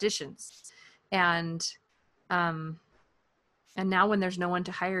decades of auditions. And now when there's no one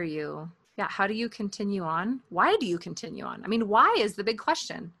to hire you, how do you continue on? Why do you continue on? I mean, why is the big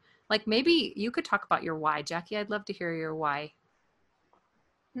question. Like, maybe you could talk about your why, Jackie. I'd love to hear your why.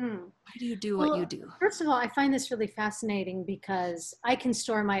 Why do you do what you do? First of all, I find this really fascinating because I can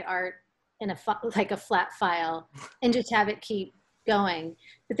store my art in a flat file and just have it keep going.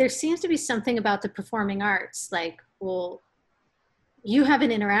 But there seems to be something about the performing arts, like, well, you have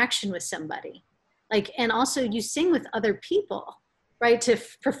an interaction with somebody, like, and also you sing with other people, right? To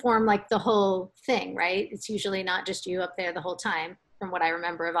perform like the whole thing, right? It's usually not just you up there the whole time, from what I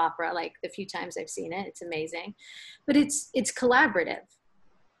remember of opera, like the few times I've seen it, it's amazing, but it's collaborative.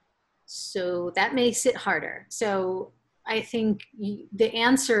 So that makes it harder. So I think the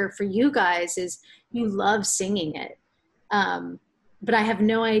answer for you guys is you love singing it. But I have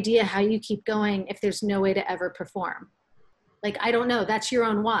no idea how you keep going if there's no way to ever perform. Like, I don't know, that's your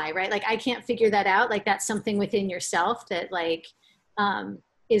own why, right? Like, I can't figure that out. Like, that's something within yourself that like,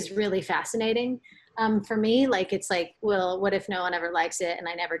 is really fascinating. For me, like, it's like, well, what if no one ever likes it and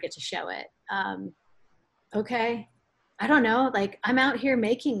I never get to show it? Okay. I don't know, like, I'm out here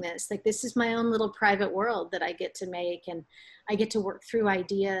making this, like, this is my own little private world that I get to make, and I get to work through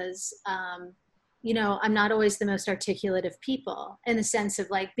ideas. I'm not always the most articulate of people, in the sense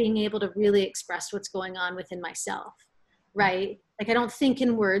of like being able to really express what's going on within myself, right? Like, I don't think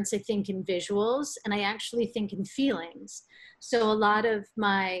in words, I think in visuals, and I actually think in feelings. So a lot of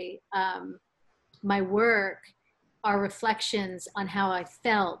my, my work are reflections on how I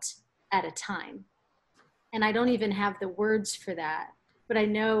felt at a time. And I don't even have the words for that, but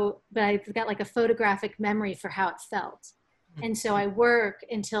I've got like a photographic memory for how it felt. And so I work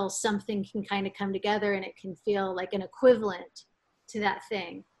until something can kind of come together and it can feel like an equivalent to that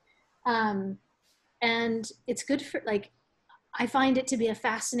thing. And it's good for, like, I find it to be a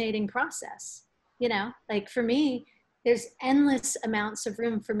fascinating process, like for me, there's endless amounts of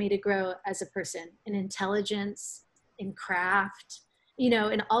room for me to grow as a person, in intelligence, in craft,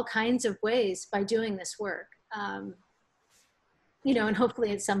 in all kinds of ways by doing this work. And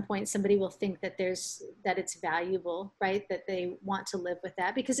hopefully at some point somebody will think that it's valuable, right? That they want to live with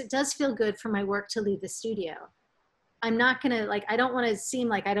that, because it does feel good for my work to leave the studio. I'm not going to, I don't want to seem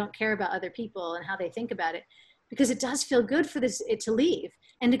like I don't care about other people and how they think about it, because it does feel good for it to leave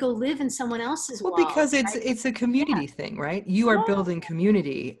and to go live in someone else's well, walls, because right? it's a community thing, right? You are building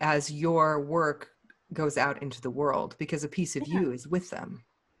community as your work goes out into the world, because a piece of you is with them.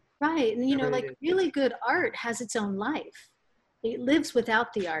 Right. And, like, really good art has its own life. It lives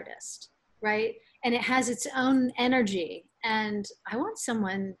without the artist, right? And it has its own energy. And I want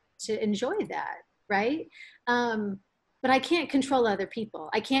someone to enjoy that, right? But I can't control other people.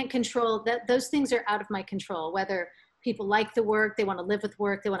 I can't control that. Those things are out of my control, whether people like the work, they want to live with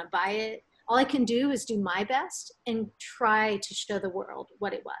work, they want to buy it. All I can do is do my best and try to show the world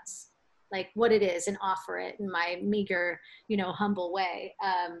what it was, like what it is, and offer it in my meager, humble way.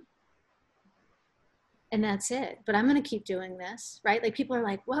 And that's it. But I'm going to keep doing this, right? Like, people are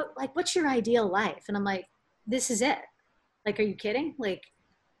like, what's your ideal life? And I'm like, this is it. Like, are you kidding? Like,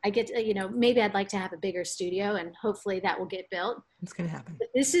 I get to, maybe I'd like to have a bigger studio, and hopefully that will get built. It's going to happen. But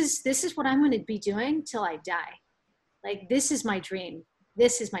this is what I'm going to be doing till I die. Like, this is my dream.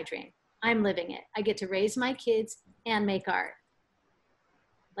 This is my dream. I'm living it. I get to raise my kids and make art.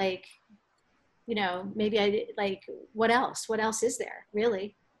 Like, maybe what else? What else is there,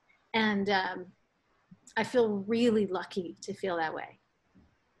 really? And I feel really lucky to feel that way.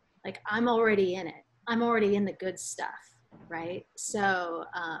 Like, I'm already in it. I'm already in the good stuff, right? So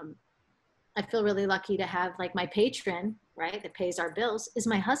I feel really lucky to have, like, my patron, right, that pays our bills, is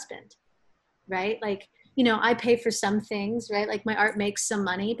my husband. right? Like, you know, I pay for some things, right? Like my art makes some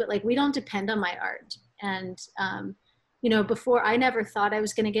money, but like we don't depend on my art. And, you know, before I never thought I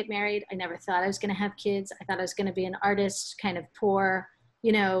was going to get married. I never thought I was going to have kids. I thought I was going to be an artist, kind of poor,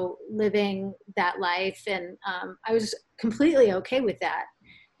 you know, living that life. And I was completely okay with that.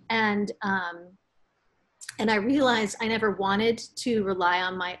 And I realized I never wanted to rely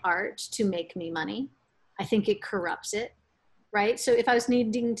on my art to make me money. I think it corrupts it, right? So if I was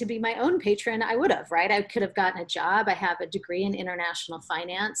needing to be my own patron, I would have, right? I could have gotten a job. I have a degree in international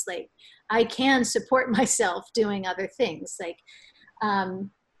finance. Like I can support myself doing other things. Like,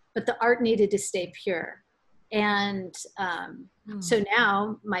 but the art needed to stay pure. And so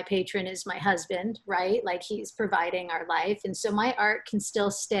now my patron is my husband, right? Like he's providing our life. And so my art can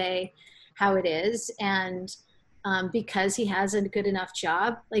still stay how it is. And because he has a good enough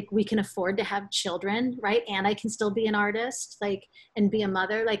job, like we can afford to have children, right? And I can still be an artist, like, and be a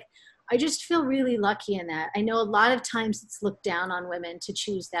mother. Like, I just feel really lucky in that. I know a lot of times it's looked down on women to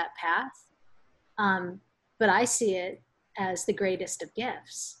choose that path. But I see it as the greatest of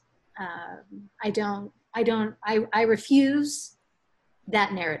gifts. I refuse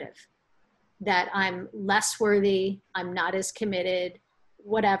that narrative that I'm less worthy, I'm not as committed,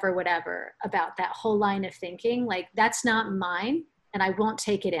 whatever about that whole line of thinking. Like that's not mine and I won't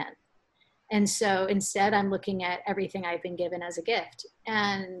take it in. And so instead I'm looking at everything I've been given as a gift.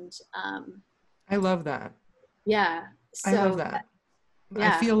 And I love that. Yeah. So, I love that.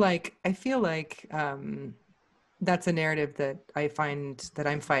 Yeah. I feel like that's a narrative that I find that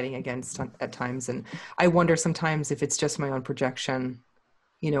I'm fighting against at times. And I wonder sometimes if it's just my own projection,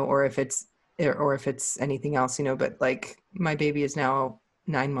 you know, or if it's anything else, you know, but like my baby is now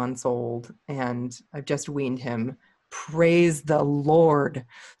 9 months old and I've just weaned him. Praise the Lord.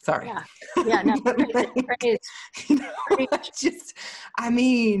 Sorry. Yeah. No, praise. You know, I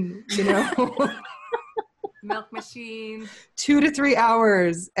mean, you know, milk machine. 2 to 3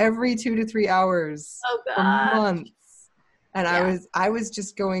 hours, every 2 to 3 hours for months. And yeah. I was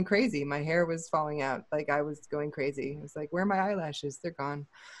just going crazy. My hair was falling out. Like I was going crazy. I was like, where are my eyelashes? They're gone.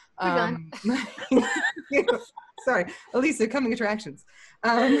 You know, sorry, Elisa, coming attractions.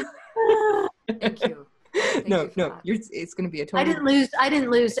 Thank you. No, it's going to be a total. I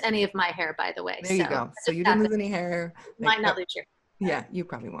didn't lose any of my hair, by the way. There you go. So you didn't lose any hair. Might not lose your hair. Yeah, you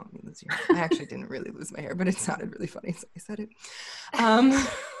probably won't lose your hair. I actually didn't really lose my hair, but it sounded really funny, so I said it.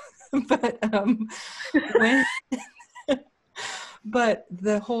 But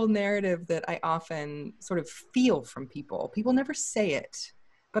the whole narrative that I often sort of feel from people never say it,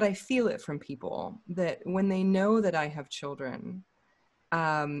 but I feel it from people that when they know that I have children,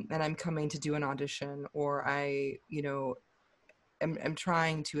 and I'm coming to do an audition, or I, you know, am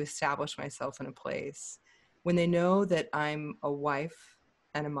trying to establish myself in a place, when they know that I'm a wife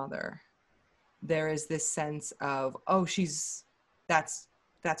and a mother, there is this sense of, oh, that's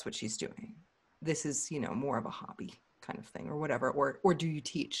what she's doing. This is, you know, more of a hobby kind of thing or whatever, or do you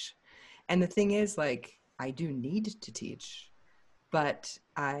teach? And the thing is, like, I do need to teach, but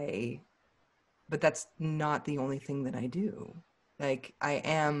that's not the only thing that I do. Like I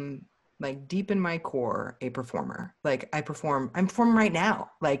am, like, deep in my core a performer. Like I'm performing right now.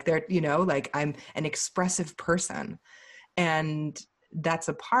 Like there, you know, like I'm an expressive person, and that's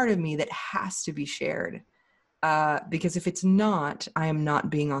a part of me that has to be shared, because if it's not, I am not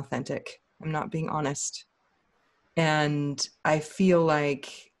being authentic. I'm not being honest. And I feel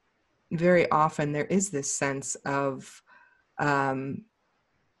like very often there is this sense of, you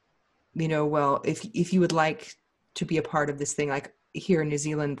know, well, if you would like to be a part of this thing, like here in New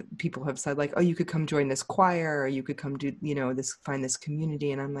Zealand, people have said like, oh, you could come join this choir, or you could come do, you know, find this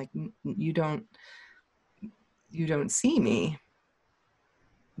community. And I'm like, you don't see me.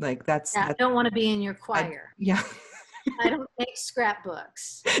 Like that's I don't want to be in your choir. Yeah. I don't make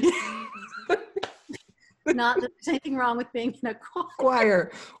scrapbooks. Not that there's anything wrong with being in a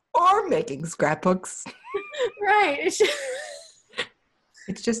choir or making scrapbooks. Right.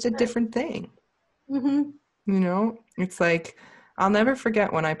 It's just a different thing. Mm-hmm. You know, it's like, I'll never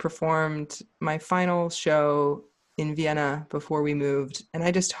forget when I performed my final show in Vienna before we moved. And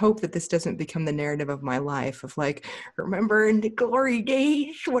I just hope that this doesn't become the narrative of my life of like, remember in the glory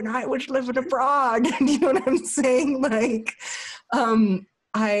days when I was living abroad. You know what I'm saying? Like,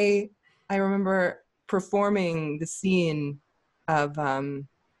 I remember performing the scene of,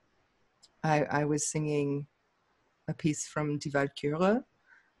 I was singing a piece from Die Walküre,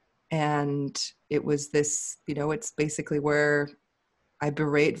 and it was this, you know, it's basically where I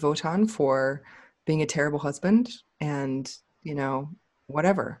berate Wotan for being a terrible husband and, you know,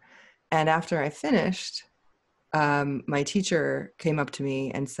 whatever. And after I finished, my teacher came up to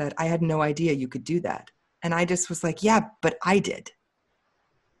me and said, I had no idea you could do that. And I just was like, yeah, but I did.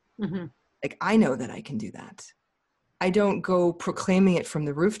 Mm-hmm. Like, I know that I can do that. I don't go proclaiming it from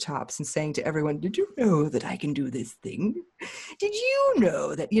the rooftops and saying to everyone, did you know that I can do this thing? Did you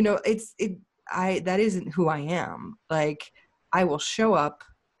know that, that isn't who I am. Like, I will show up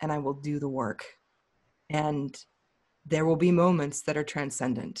and I will do the work. And there will be moments that are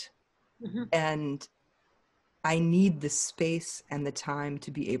transcendent. Mm-hmm. And I need the space and the time to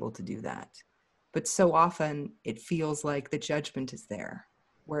be able to do that. But so often it feels like the judgment is there,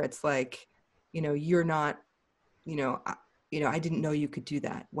 where it's like, you're not, I didn't know you could do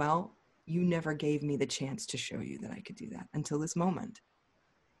that. Well, you never gave me the chance to show you that I could do that until this moment.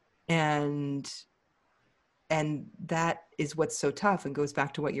 And that is what's so tough, and goes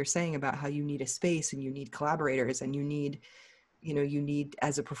back to what you're saying about how you need a space and you need collaborators and you need,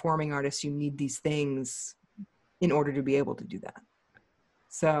 as a performing artist, you need these things in order to be able to do that.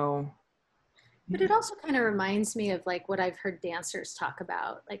 So. But it also kind of reminds me of like what I've heard dancers talk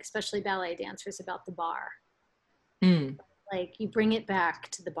about, like especially ballet dancers, about the bar. Like you bring it back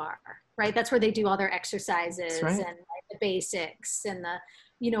to the bar, right? That's where they do all their exercises, right, and like the basics and the,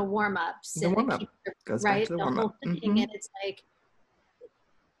 warm-ups. The warm-up goes right? Back to the warm-up. Whole thing. Mm-hmm. And it's like,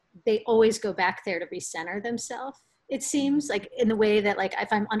 they always go back there to recenter themselves. It seems like, in the way that, like,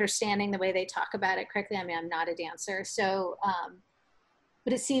 if I'm understanding the way they talk about it correctly, I mean, I'm not a dancer. So,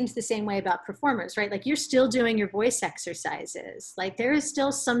 but it seems the same way about performers, right? Like, you're still doing your voice exercises. Like, there is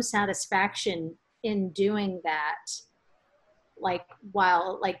still some satisfaction in doing that. Like,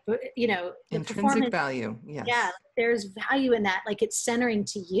 while, like, the intrinsic value. Yes. Yeah. There's value in that. Like, it's centering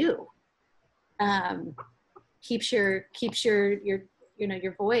to you. Keeps your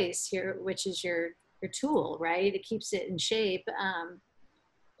your voice, which is your tool, right? It keeps it in shape.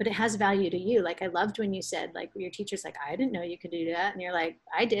 But it has value to you. Like, I loved when you said, like, your teacher's like, I didn't know you could do that. And you're like,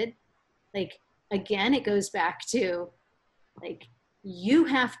 I did. Like, again, it goes back to, like, you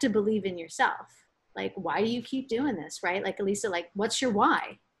have to believe in yourself. Like, why do you keep doing this, right? Like, Elisa, like, what's your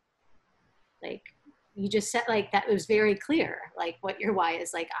why? Like, you just said, like, that was very clear. Like, what your why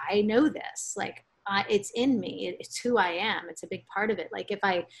is. Like, I know this. Like, it's in me. It's who I am. It's a big part of it. Like, if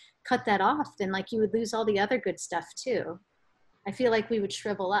I cut that off, then, like, you would lose all the other good stuff too. I feel like we would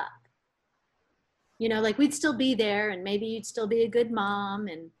shrivel up. Like, we'd still be there, and maybe you'd still be a good mom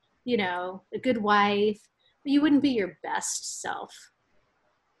and, a good wife, but you wouldn't be your best self.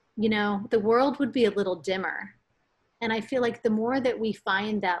 The world would be a little dimmer. And I feel like the more that we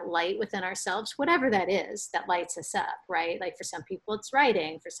find that light within ourselves, whatever that is, that lights us up, right? Like, for some people it's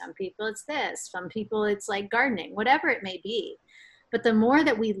writing, for some people it's this, some people it's like gardening, whatever it may be. But the more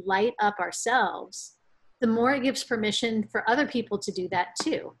that we light up ourselves, the more it gives permission for other people to do that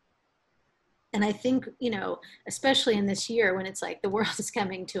too. And I think, especially in this year when it's like the world is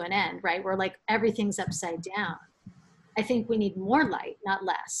coming to an end, right? Where, like, everything's upside down. I think we need more light, not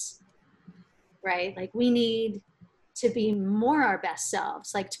less, right? Like, we need to be more our best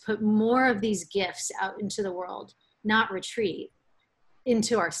selves, like, to put more of these gifts out into the world, not retreat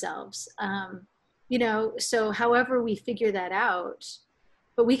into ourselves. So however we figure that out,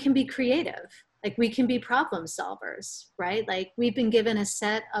 but we can be creative. Like, we can be problem solvers, right? Like, we've been given a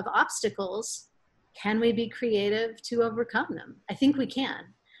set of obstacles. Can we be creative to overcome them? I think we can.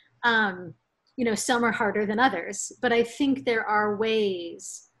 Some are harder than others, but I think there are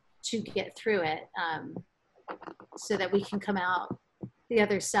ways to get through it, so that we can come out the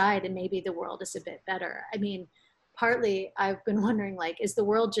other side and maybe the world is a bit better. I mean, partly I've been wondering, like, is the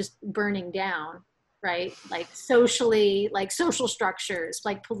world just burning down, right? Like, socially, like social structures,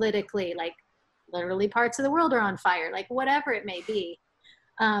 like politically, like literally parts of the world are on fire, like whatever it may be.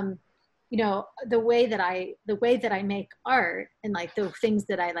 The way that I make art, and like the things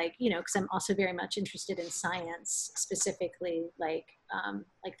that I like, because I'm also very much interested in science, specifically like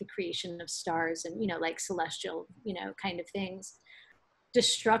the creation of stars and, like celestial, kind of things.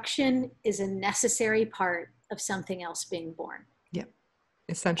 Destruction is a necessary part of something else being born. Yeah.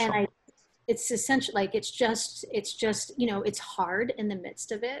 Essential. And it's essential. Like, it's just, it's hard in the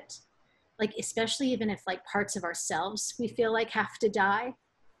midst of it. Like, especially even if, like, parts of ourselves we feel like have to die,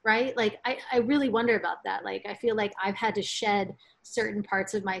 right? Like, I really wonder about that. Like, I feel like I've had to shed certain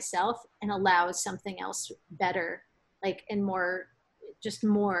parts of myself and allow something else better, like, and more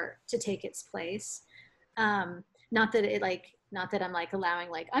to take its place. Not that I'm like allowing,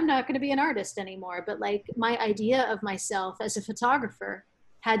 like, I'm not going to be an artist anymore, but like, my idea of myself as a photographer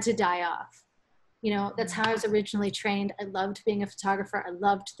had to die off. That's how I was originally trained. I loved being a photographer. I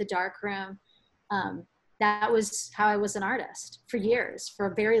loved the darkroom. that was how I was an artist for years, for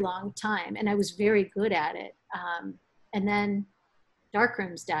a very long time. And I was very good at it. And then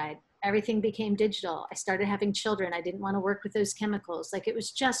darkrooms died. Everything became digital. I started having children. I didn't want to work with those chemicals. Like, it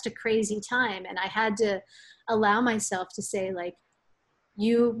was just a crazy time. And I had to allow myself to say, like,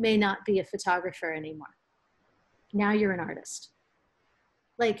 you may not be a photographer anymore. Now you're an artist.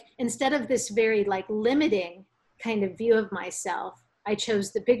 Like, instead of this very like limiting kind of view of myself, I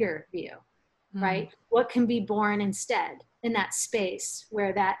chose the bigger view, right? What can be born instead in that space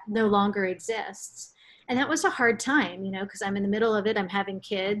where that no longer exists? And that was a hard time, you know, because I'm in the middle of it. I'm having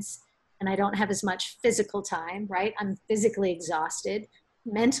kids and I don't have as much physical time, right? I'm physically exhausted.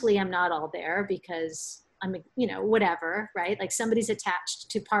 Mentally, I'm not all there because I'm, you know, whatever, right? Like, somebody's attached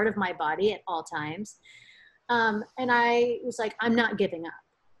to part of my body at all times. And I was like, I'm not giving up.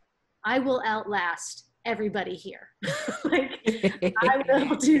 I will outlast everybody here. Like, I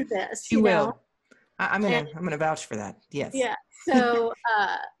will do this. You will. Know? I'm gonna vouch for that. Yes. Yeah. So,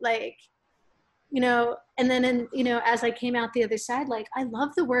 like, you know, and then, you know, as I came out the other side, like, I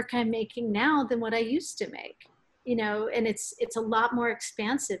love the work I'm making now than what I used to make, you know, and it's a lot more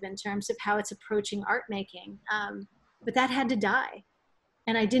expansive in terms of how it's approaching art making. But that had to die,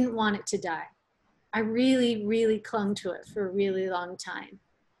 and I didn't want it to die. I really, really clung to it for a really long time.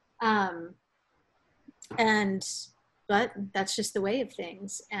 But that's just the way of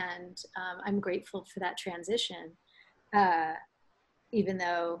things. And I'm grateful for that transition, even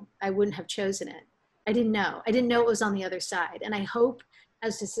though I wouldn't have chosen it. I didn't know it was on the other side. And I hope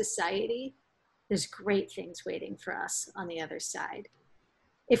as a society, there's great things waiting for us on the other side.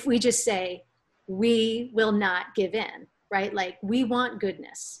 If we just say, we will not give in, right? Like, we want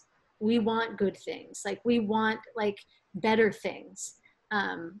goodness. We want good things. Like, we want like better things.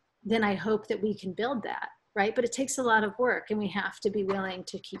 Then I hope that we can build that, right? But it takes a lot of work, and we have to be willing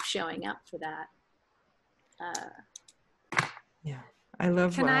to keep showing up for that. Yeah, I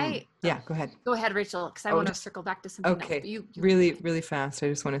love. Yeah, go ahead. Go ahead, Rachel, because I want to circle back to something else. Okay, you really, really fast. I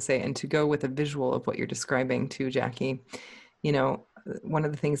just want to say, and to go with a visual of what you're describing too, Jackie, you know, one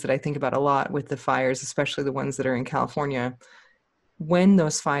of the things that I think about a lot with the fires, especially the ones that are in California, when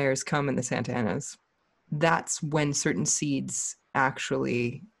those fires come in the Santa Anas, that's when certain seeds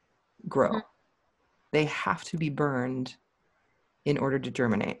actually grow. Mm-hmm. They have to be burned in order to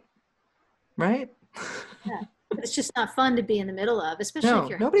germinate, right? Yeah, but it's just not fun to be in the middle of, especially if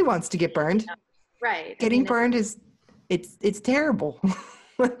you're... nobody wants to get burned. Right. Getting burned it's terrible.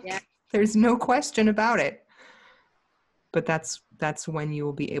 Yeah. There's no question about it. But that's when you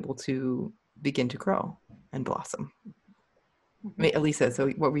will be able to begin to grow and blossom. Mm-hmm. Elisa, so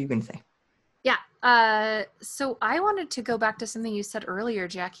what were you going to say? Yeah. So I wanted to go back to something you said earlier,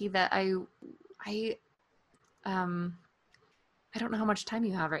 Jackie, that I don't know how much time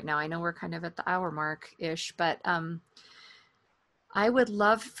you have right now. I know we're kind of at the hour mark-ish, but I would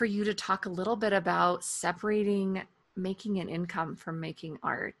love for you to talk a little bit about separating making an income from making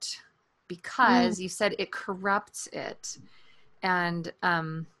art, because you said it corrupts it. And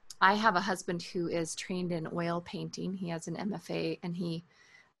I have a husband who is trained in oil painting. He has an MFA, and he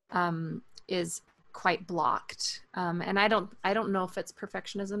is quite blocked. And I don't know if it's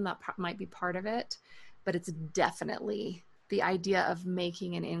perfectionism. That might be part of it, but it's definitely the idea of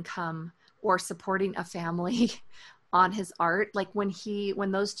making an income or supporting a family on his art. Like, when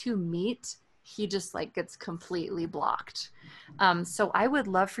those two meet, he just like gets completely blocked. So I would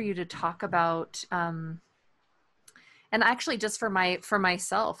love for you to talk about, and actually just for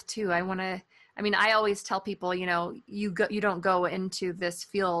myself too, I always tell people, you know, you don't go into this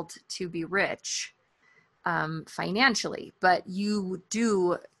field to be rich financially, but you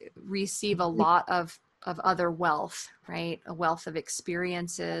do receive a lot of other wealth, right? A wealth of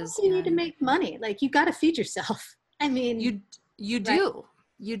experiences. You need to make money. Like, you got to feed yourself. I mean, you do.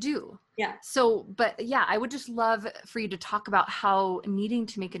 You do. Yeah. So, but yeah, I would just love for you to talk about how needing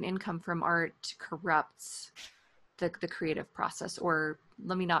to make an income from art corrupts the creative process, or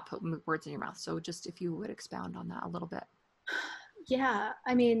let me not put words in your mouth. So just if you would expound on that a little bit. Yeah.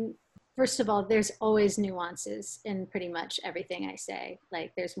 I mean, first of all, there's always nuances in pretty much everything I say.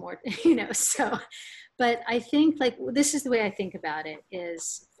 Like, there's more, you know, so, but I think like, this is the way I think about it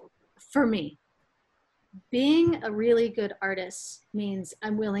is, for me, being a really good artist means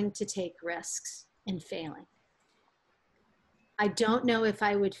I'm willing to take risks in failing. I don't know if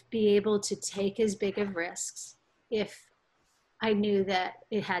I would be able to take as big of risks if I knew that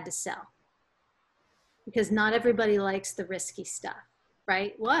it had to sell. Because not everybody likes the risky stuff,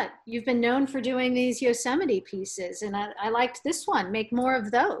 right? What? You've been known for doing these Yosemite pieces, and I liked this one, make more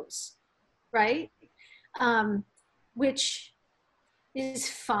of those, right? Which is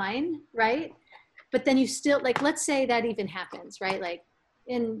fine, right? but then you still, like, let's say that even happens, right? Like,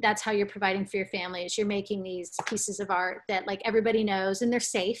 and that's how you're providing for your family, is you're making these pieces of art that like everybody knows and they're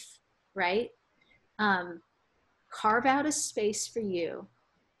safe, right? Carve out a space for you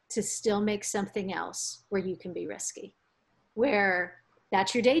to still make something else where you can be risky, where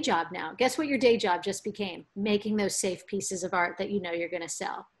that's your day job now. Guess what your day job just became? Making those safe pieces of art that you know you're going to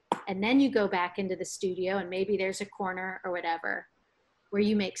sell. And then you go back into the studio and maybe there's a corner or whatever where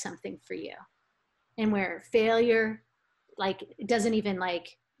you make something for you. And where failure, like, it doesn't even, like,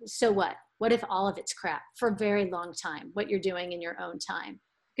 so what? What if all of it's crap for a very long time, what you're doing in your own time?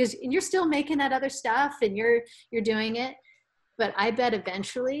 Because you're still making that other stuff and you're doing it. But I bet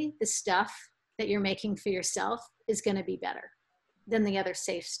eventually the stuff that you're making for yourself is going to be better than the other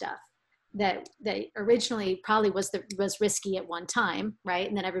safe stuff that originally probably was risky at one time, right?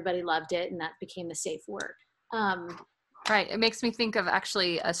 And then everybody loved it and that became the safe word. Right. It makes me think of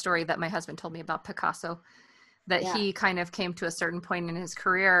actually a story that my husband told me about Picasso, that he kind of came to a certain point in his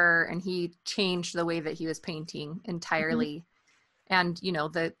career and he changed the way that he was painting entirely. Mm-hmm. And, you know,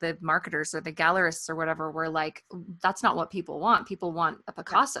 the marketers or the gallerists or whatever were like, that's not what people want. People want a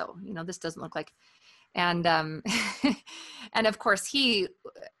Picasso. You know, this doesn't look like, and and of course he,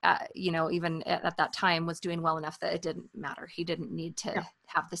 you know, even at that time was doing well enough that it didn't matter. He didn't need to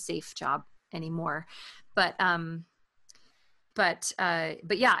have the safe job anymore. But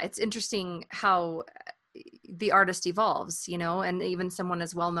yeah, it's interesting how the artist evolves, you know, and even someone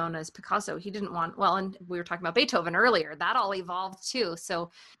as well known as Picasso, he didn't want, well, and we were talking about Beethoven earlier, that all evolved too.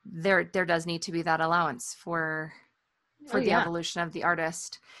 So there does need to be that allowance for the evolution of the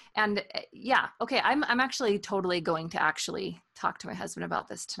artist. And yeah, okay, I'm actually totally going to actually talk to my husband about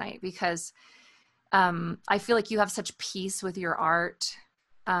this tonight, because I feel like you have such peace with your art,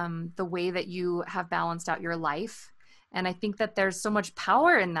 the way that you have balanced out your life. And I think that there's so much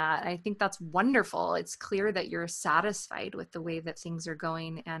power in that. I think that's wonderful. It's clear that you're satisfied with the way that things are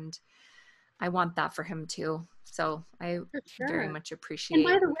going. And I want that for him too. So I very much appreciate. And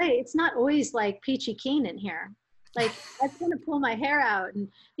by the way, it's not always like peachy keen in here. Like, I want to pull my hair out and,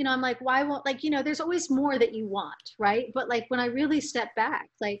 you know, I'm like, why won't, like, you know, there's always more that you want, right? But like, when I really step back,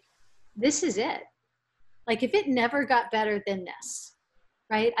 like, this is it. Like, if it never got better than this,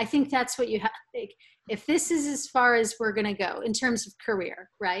 right? I think that's what you have to think. If this is as far as we're going to go in terms of career,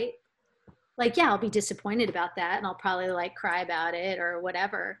 right? Like, yeah, I'll be disappointed about that. And I'll probably like cry about it or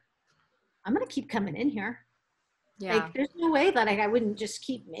whatever. I'm going to keep coming in here. Yeah. Like, there's no way that I wouldn't just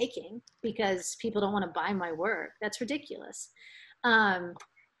keep making because people don't want to buy my work. That's ridiculous.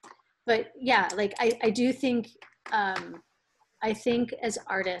 But yeah, like, I do think, I think as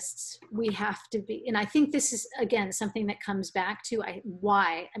artists, we have to be, and I think this is, again, something that comes back to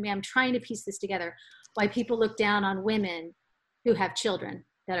why, I mean, I'm trying to piece this together, why people look down on women who have children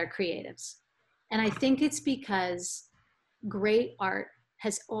that are creatives. And I think it's because great art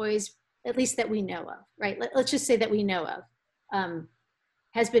has always, at least that we know of, right? Let's just say that we know of,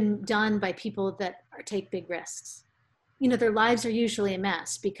 has been done by people that take big risks. You know, their lives are usually a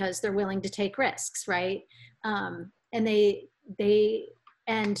mess because they're willing to take risks, right? And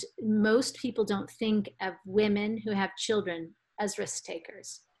and most people don't think of women who have children as risk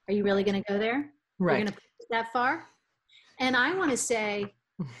takers. Are you really going to go there? Right. You're going to push it that far? And I want to say,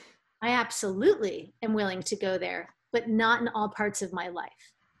 I absolutely am willing to go there, but not in all parts of my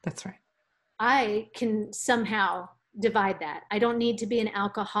life. That's right. I can somehow divide that. I don't need to be an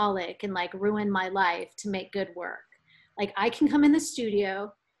alcoholic and like ruin my life to make good work. Like, I can come in the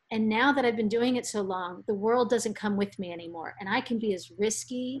studio, and now that I've been doing it so long, the world doesn't come with me anymore. And I can be as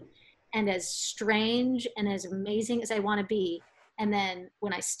risky and as strange and as amazing as I want to be. And then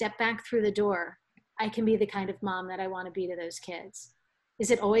when I step back through the door, I can be the kind of mom that I want to be to those kids. Is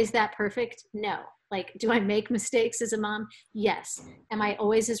it always that perfect? No. Like, do I make mistakes as a mom? Yes. Am I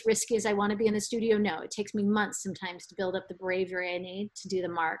always as risky as I want to be in the studio? No. It takes me months sometimes to build up the bravery I need to do the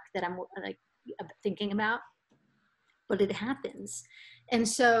mark that I'm like thinking about. But it happens. And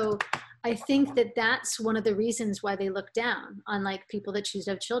so I think that that's one of the reasons why they look down on like people that choose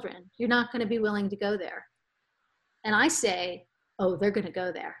to have children. You're not going to be willing to go there. And I say, oh, they're going to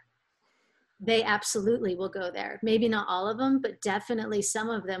go there. They absolutely will go there. Maybe not all of them, but definitely some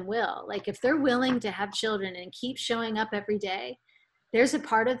of them will. Like, if they're willing to have children and keep showing up every day, there's a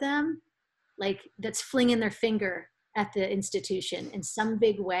part of them like that's flinging their finger at the institution in some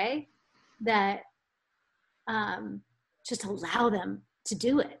big way that just allow them to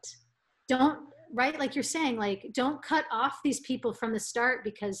do it. Don't, right? Like you're saying, like, don't cut off these people from the start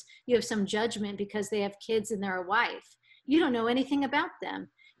because you have some judgment because they have kids and they're a wife. You don't know anything about them.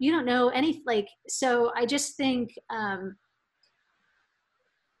 You don't know any, like, so I just think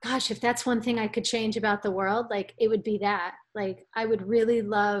gosh, if that's one thing I could change about the world, like it would be that. Like I would really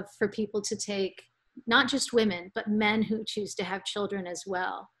love for people to take not just women, but men who choose to have children as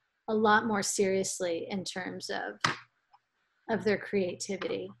well, a lot more seriously in terms of their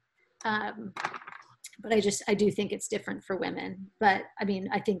creativity. But I do think it's different for women. But I mean,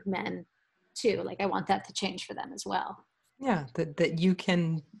 I think men too. Like I want that to change for them as well. Yeah, that you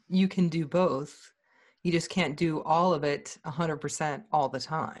can do both. You just can't do all of it 100% all the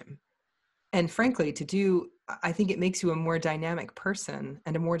time. And frankly, I think it makes you a more dynamic person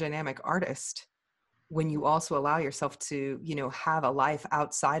and a more dynamic artist when you also allow yourself to, have a life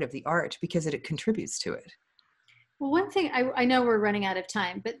outside of the art, because it contributes to it. Well, one thing I know we're running out of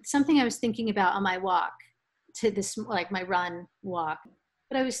time, but something I was thinking about on my walk to this, like my run walk,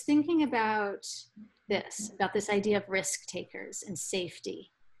 but I was thinking about this idea of risk takers and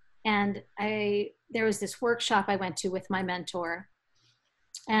safety. And there was this workshop I went to with my mentor,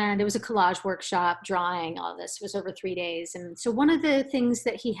 and it was a collage workshop, drawing, all this. It was over 3 days. And so one of the things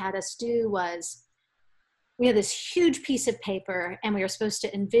that he had us do was, we had this huge piece of paper and we were supposed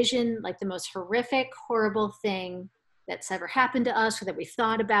to envision like the most horrific, horrible thing that's ever happened to us or that we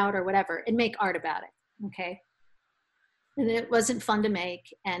thought about or whatever, and make art about it. Okay. And it wasn't fun to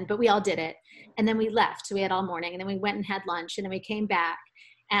make, but we all did it. And then we left. So we had all morning, and then we went and had lunch, and then we came back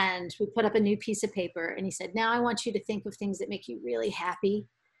and we put up a new piece of paper. And he said, now I want you to think of things that make you really happy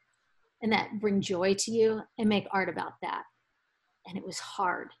and that bring joy to you, and make art about that. And it was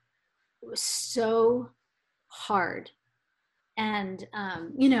hard. It was so hard. And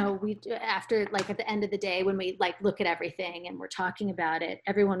we, after, like at the end of the day, when we like look at everything and we're talking about it,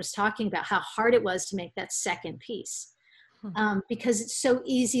 everyone was talking about how hard it was to make that second piece, because it's so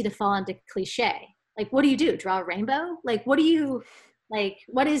easy to fall into cliche. Like, what do you do? Draw a rainbow? Like, what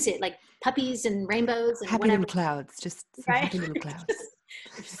is it? Like puppies and rainbows and happy whatever. Little clouds, just some right? happy little clouds.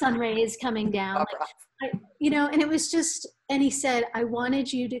 Sun rays coming down, and it was just, and he said, I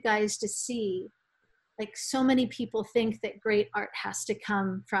wanted you guys to see, like, so many people think that great art has to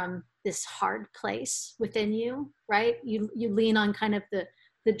come from this hard place within you, right? You lean on kind of the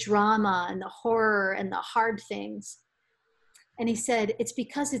drama and the horror and the hard things. And he said, it's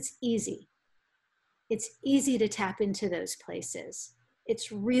because it's easy. It's easy to tap into those places.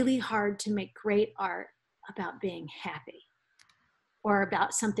 It's really hard to make great art about being happy or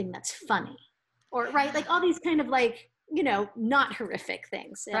about something that's funny, or right, like all these kind of like, not horrific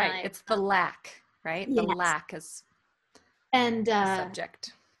things. And right. It's the lack, right? Yes. The lack is and the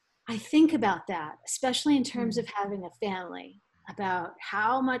subject. I think about that, especially in terms of having a family, about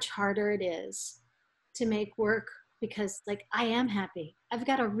how much harder it is to make work, because like I am happy. I've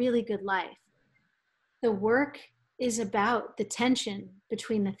got a really good life. The work is about the tension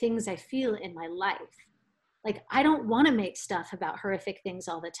between the things I feel in my life. Like, I don't want to make stuff about horrific things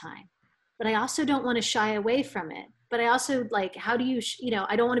all the time, but I also don't want to shy away from it. But I also like, how do you,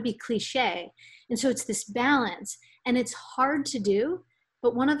 I don't want to be cliche. And so it's this balance, and it's hard to do.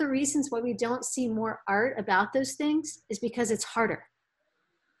 But one of the reasons why we don't see more art about those things is because it's harder,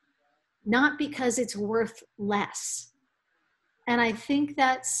 not because it's worth less. And I think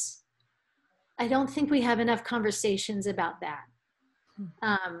I don't think we have enough conversations about that.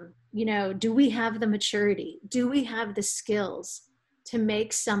 Do we have the maturity? Do we have the skills to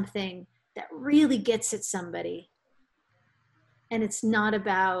make something that really gets at somebody? And it's not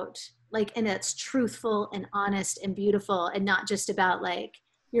about like, and it's truthful and honest and beautiful, and not just about like,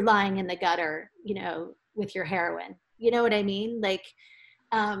 you're lying in the gutter, with your heroin. You know what I mean? Like,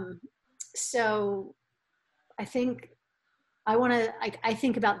 so I think I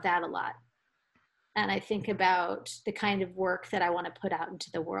think about that a lot. And I think about the kind of work that I want to put out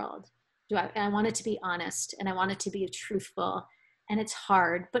into the world. I want it to be honest, and I want it to be truthful, and it's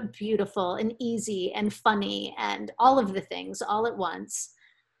hard, but beautiful and easy and funny and all of the things all at once.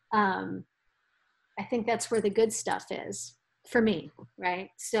 I think that's where the good stuff is for me.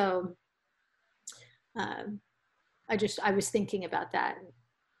 Right. So I was thinking about that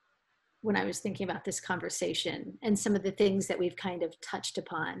when I was thinking about this conversation and some of the things that we've kind of touched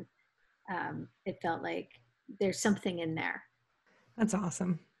upon. It felt like there's something in there. That's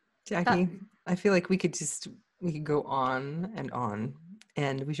awesome. Jackie, I feel like we could go on,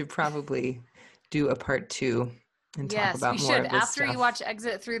 and we should probably do a part 2 and talk about more of this after stuff. You watch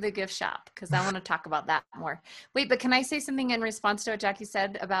Exit Through the Gift Shop, because I want to talk about that more. Wait, but can I say something in response to what Jackie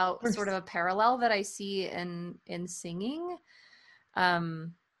said about sort of a parallel that I see in singing?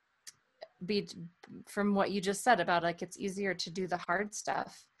 From what you just said about like, it's easier to do the hard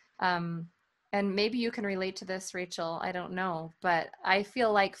stuff. And maybe you can relate to this, Rachel, I don't know, but I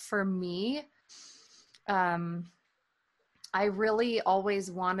feel like for me, I really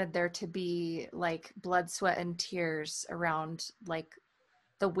always wanted there to be like blood, sweat, and tears around like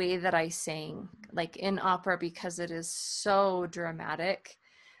the way that I sang, like in opera, because it is so dramatic.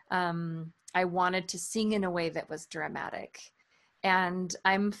 I wanted to sing in a way that was dramatic. And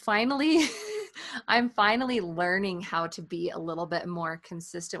I'm finally learning how to be a little bit more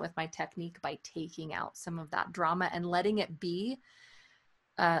consistent with my technique by taking out some of that drama and letting it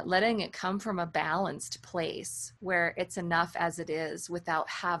come from a balanced place where it's enough as it is without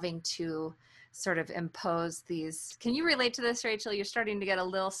having to sort of impose these. Can you relate to this, Rachel? You're starting to get a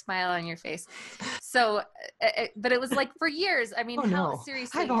little smile on your face. So, but it was like for years. I mean,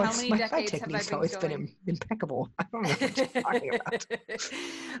 seriously, how many decades have I been always going? been impeccable. I don't know what you're talking about.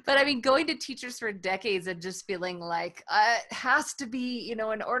 But I mean, going to teachers for decades and just feeling like it has to be, in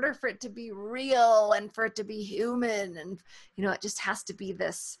order for it to be real and for it to be human, and it just has to be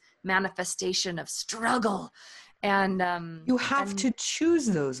this manifestation of struggle. And you have to choose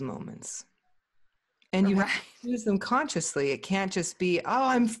those moments. And you have to use them consciously. It can't just be, oh,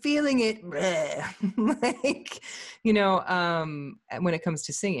 I'm feeling it. Like, when it comes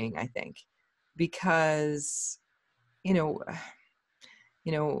to singing, I think, because, my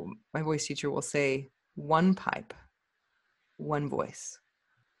voice teacher will say one pipe, one voice,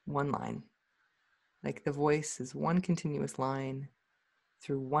 one line. Like the voice is one continuous line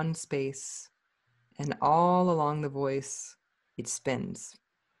through one space, and all along the voice, it spins.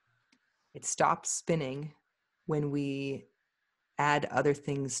 It stops spinning when we add other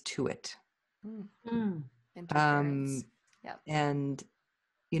things to it. Interference. And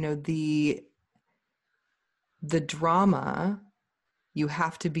the drama, you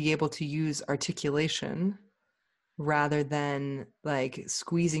have to be able to use articulation rather than like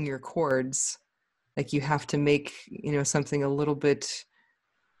squeezing your chords. Like you have to make something a little bit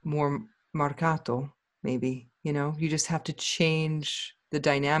more marcato, maybe. You just have to change the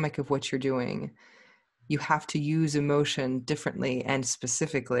dynamic of what you're doing. You have to use emotion differently and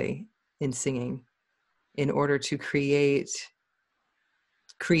specifically in singing in order to create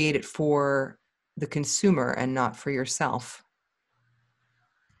it for the consumer and not for yourself.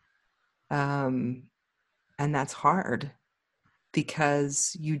 And that's hard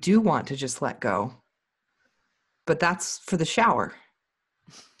because you do want to just let go, but that's for the shower.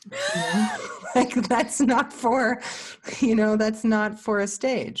 Like that's not for a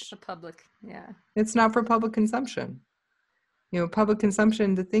stage. The public, yeah. It's not for public consumption. Public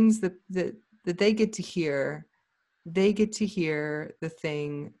consumption, the things that they get to hear the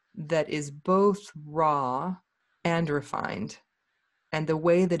thing that is both raw and refined. And the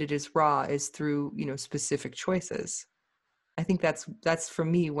way that it is raw is through, specific choices. I think that's for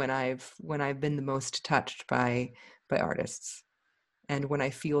me when I've been the most touched by artists. And when I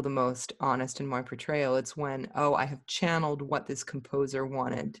feel the most honest in my portrayal, it's when, I have channeled what this composer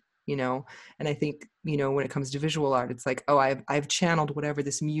wanted, and I think, when it comes to visual art, it's like, I've channeled whatever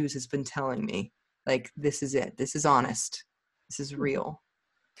this muse has been telling me. Like, this is it. This is honest. This is real.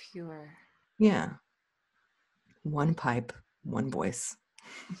 Pure. Yeah. One pipe, one voice.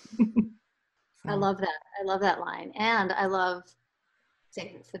 I love that. I love that line. And I love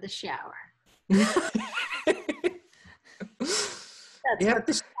save it for the shower. That's what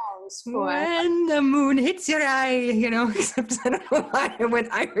the shower is for. When the moon hits your eye, except I don't know why I went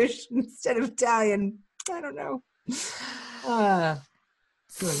Irish instead of Italian. I don't know.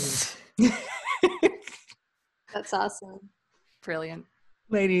 That's awesome. Brilliant.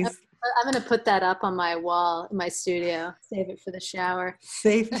 Ladies. I'm going to put that up on my wall in my studio. Save it for the shower.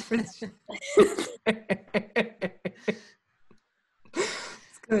 Save it for the shower.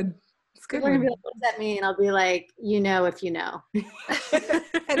 It's good. It's good. Like, what does that mean? I'll be like, if you know.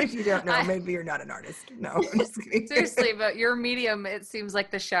 And if you don't know, maybe you're not an artist. No, I'm just kidding. Seriously, but your medium, it seems like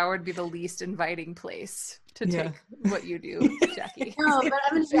the shower would be the least inviting place to take what you do, Jackie. No, but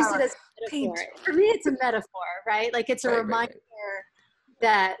I'm going to use it as a metaphor. For me, it's a metaphor, right? Like it's a reminder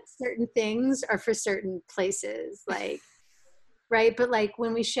that certain things are for certain places, like, right? But like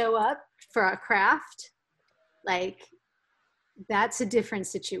when we show up for our craft, like that's a different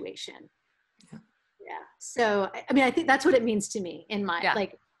situation. Yeah. So, I mean, I think that's what it means to me in my,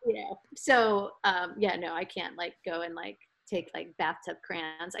 so, no, I can't like go and like take like bathtub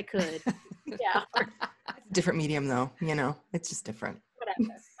crayons. I could. Yeah. Different medium though, it's just different.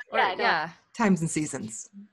 Whatever. Yeah. Times and seasons.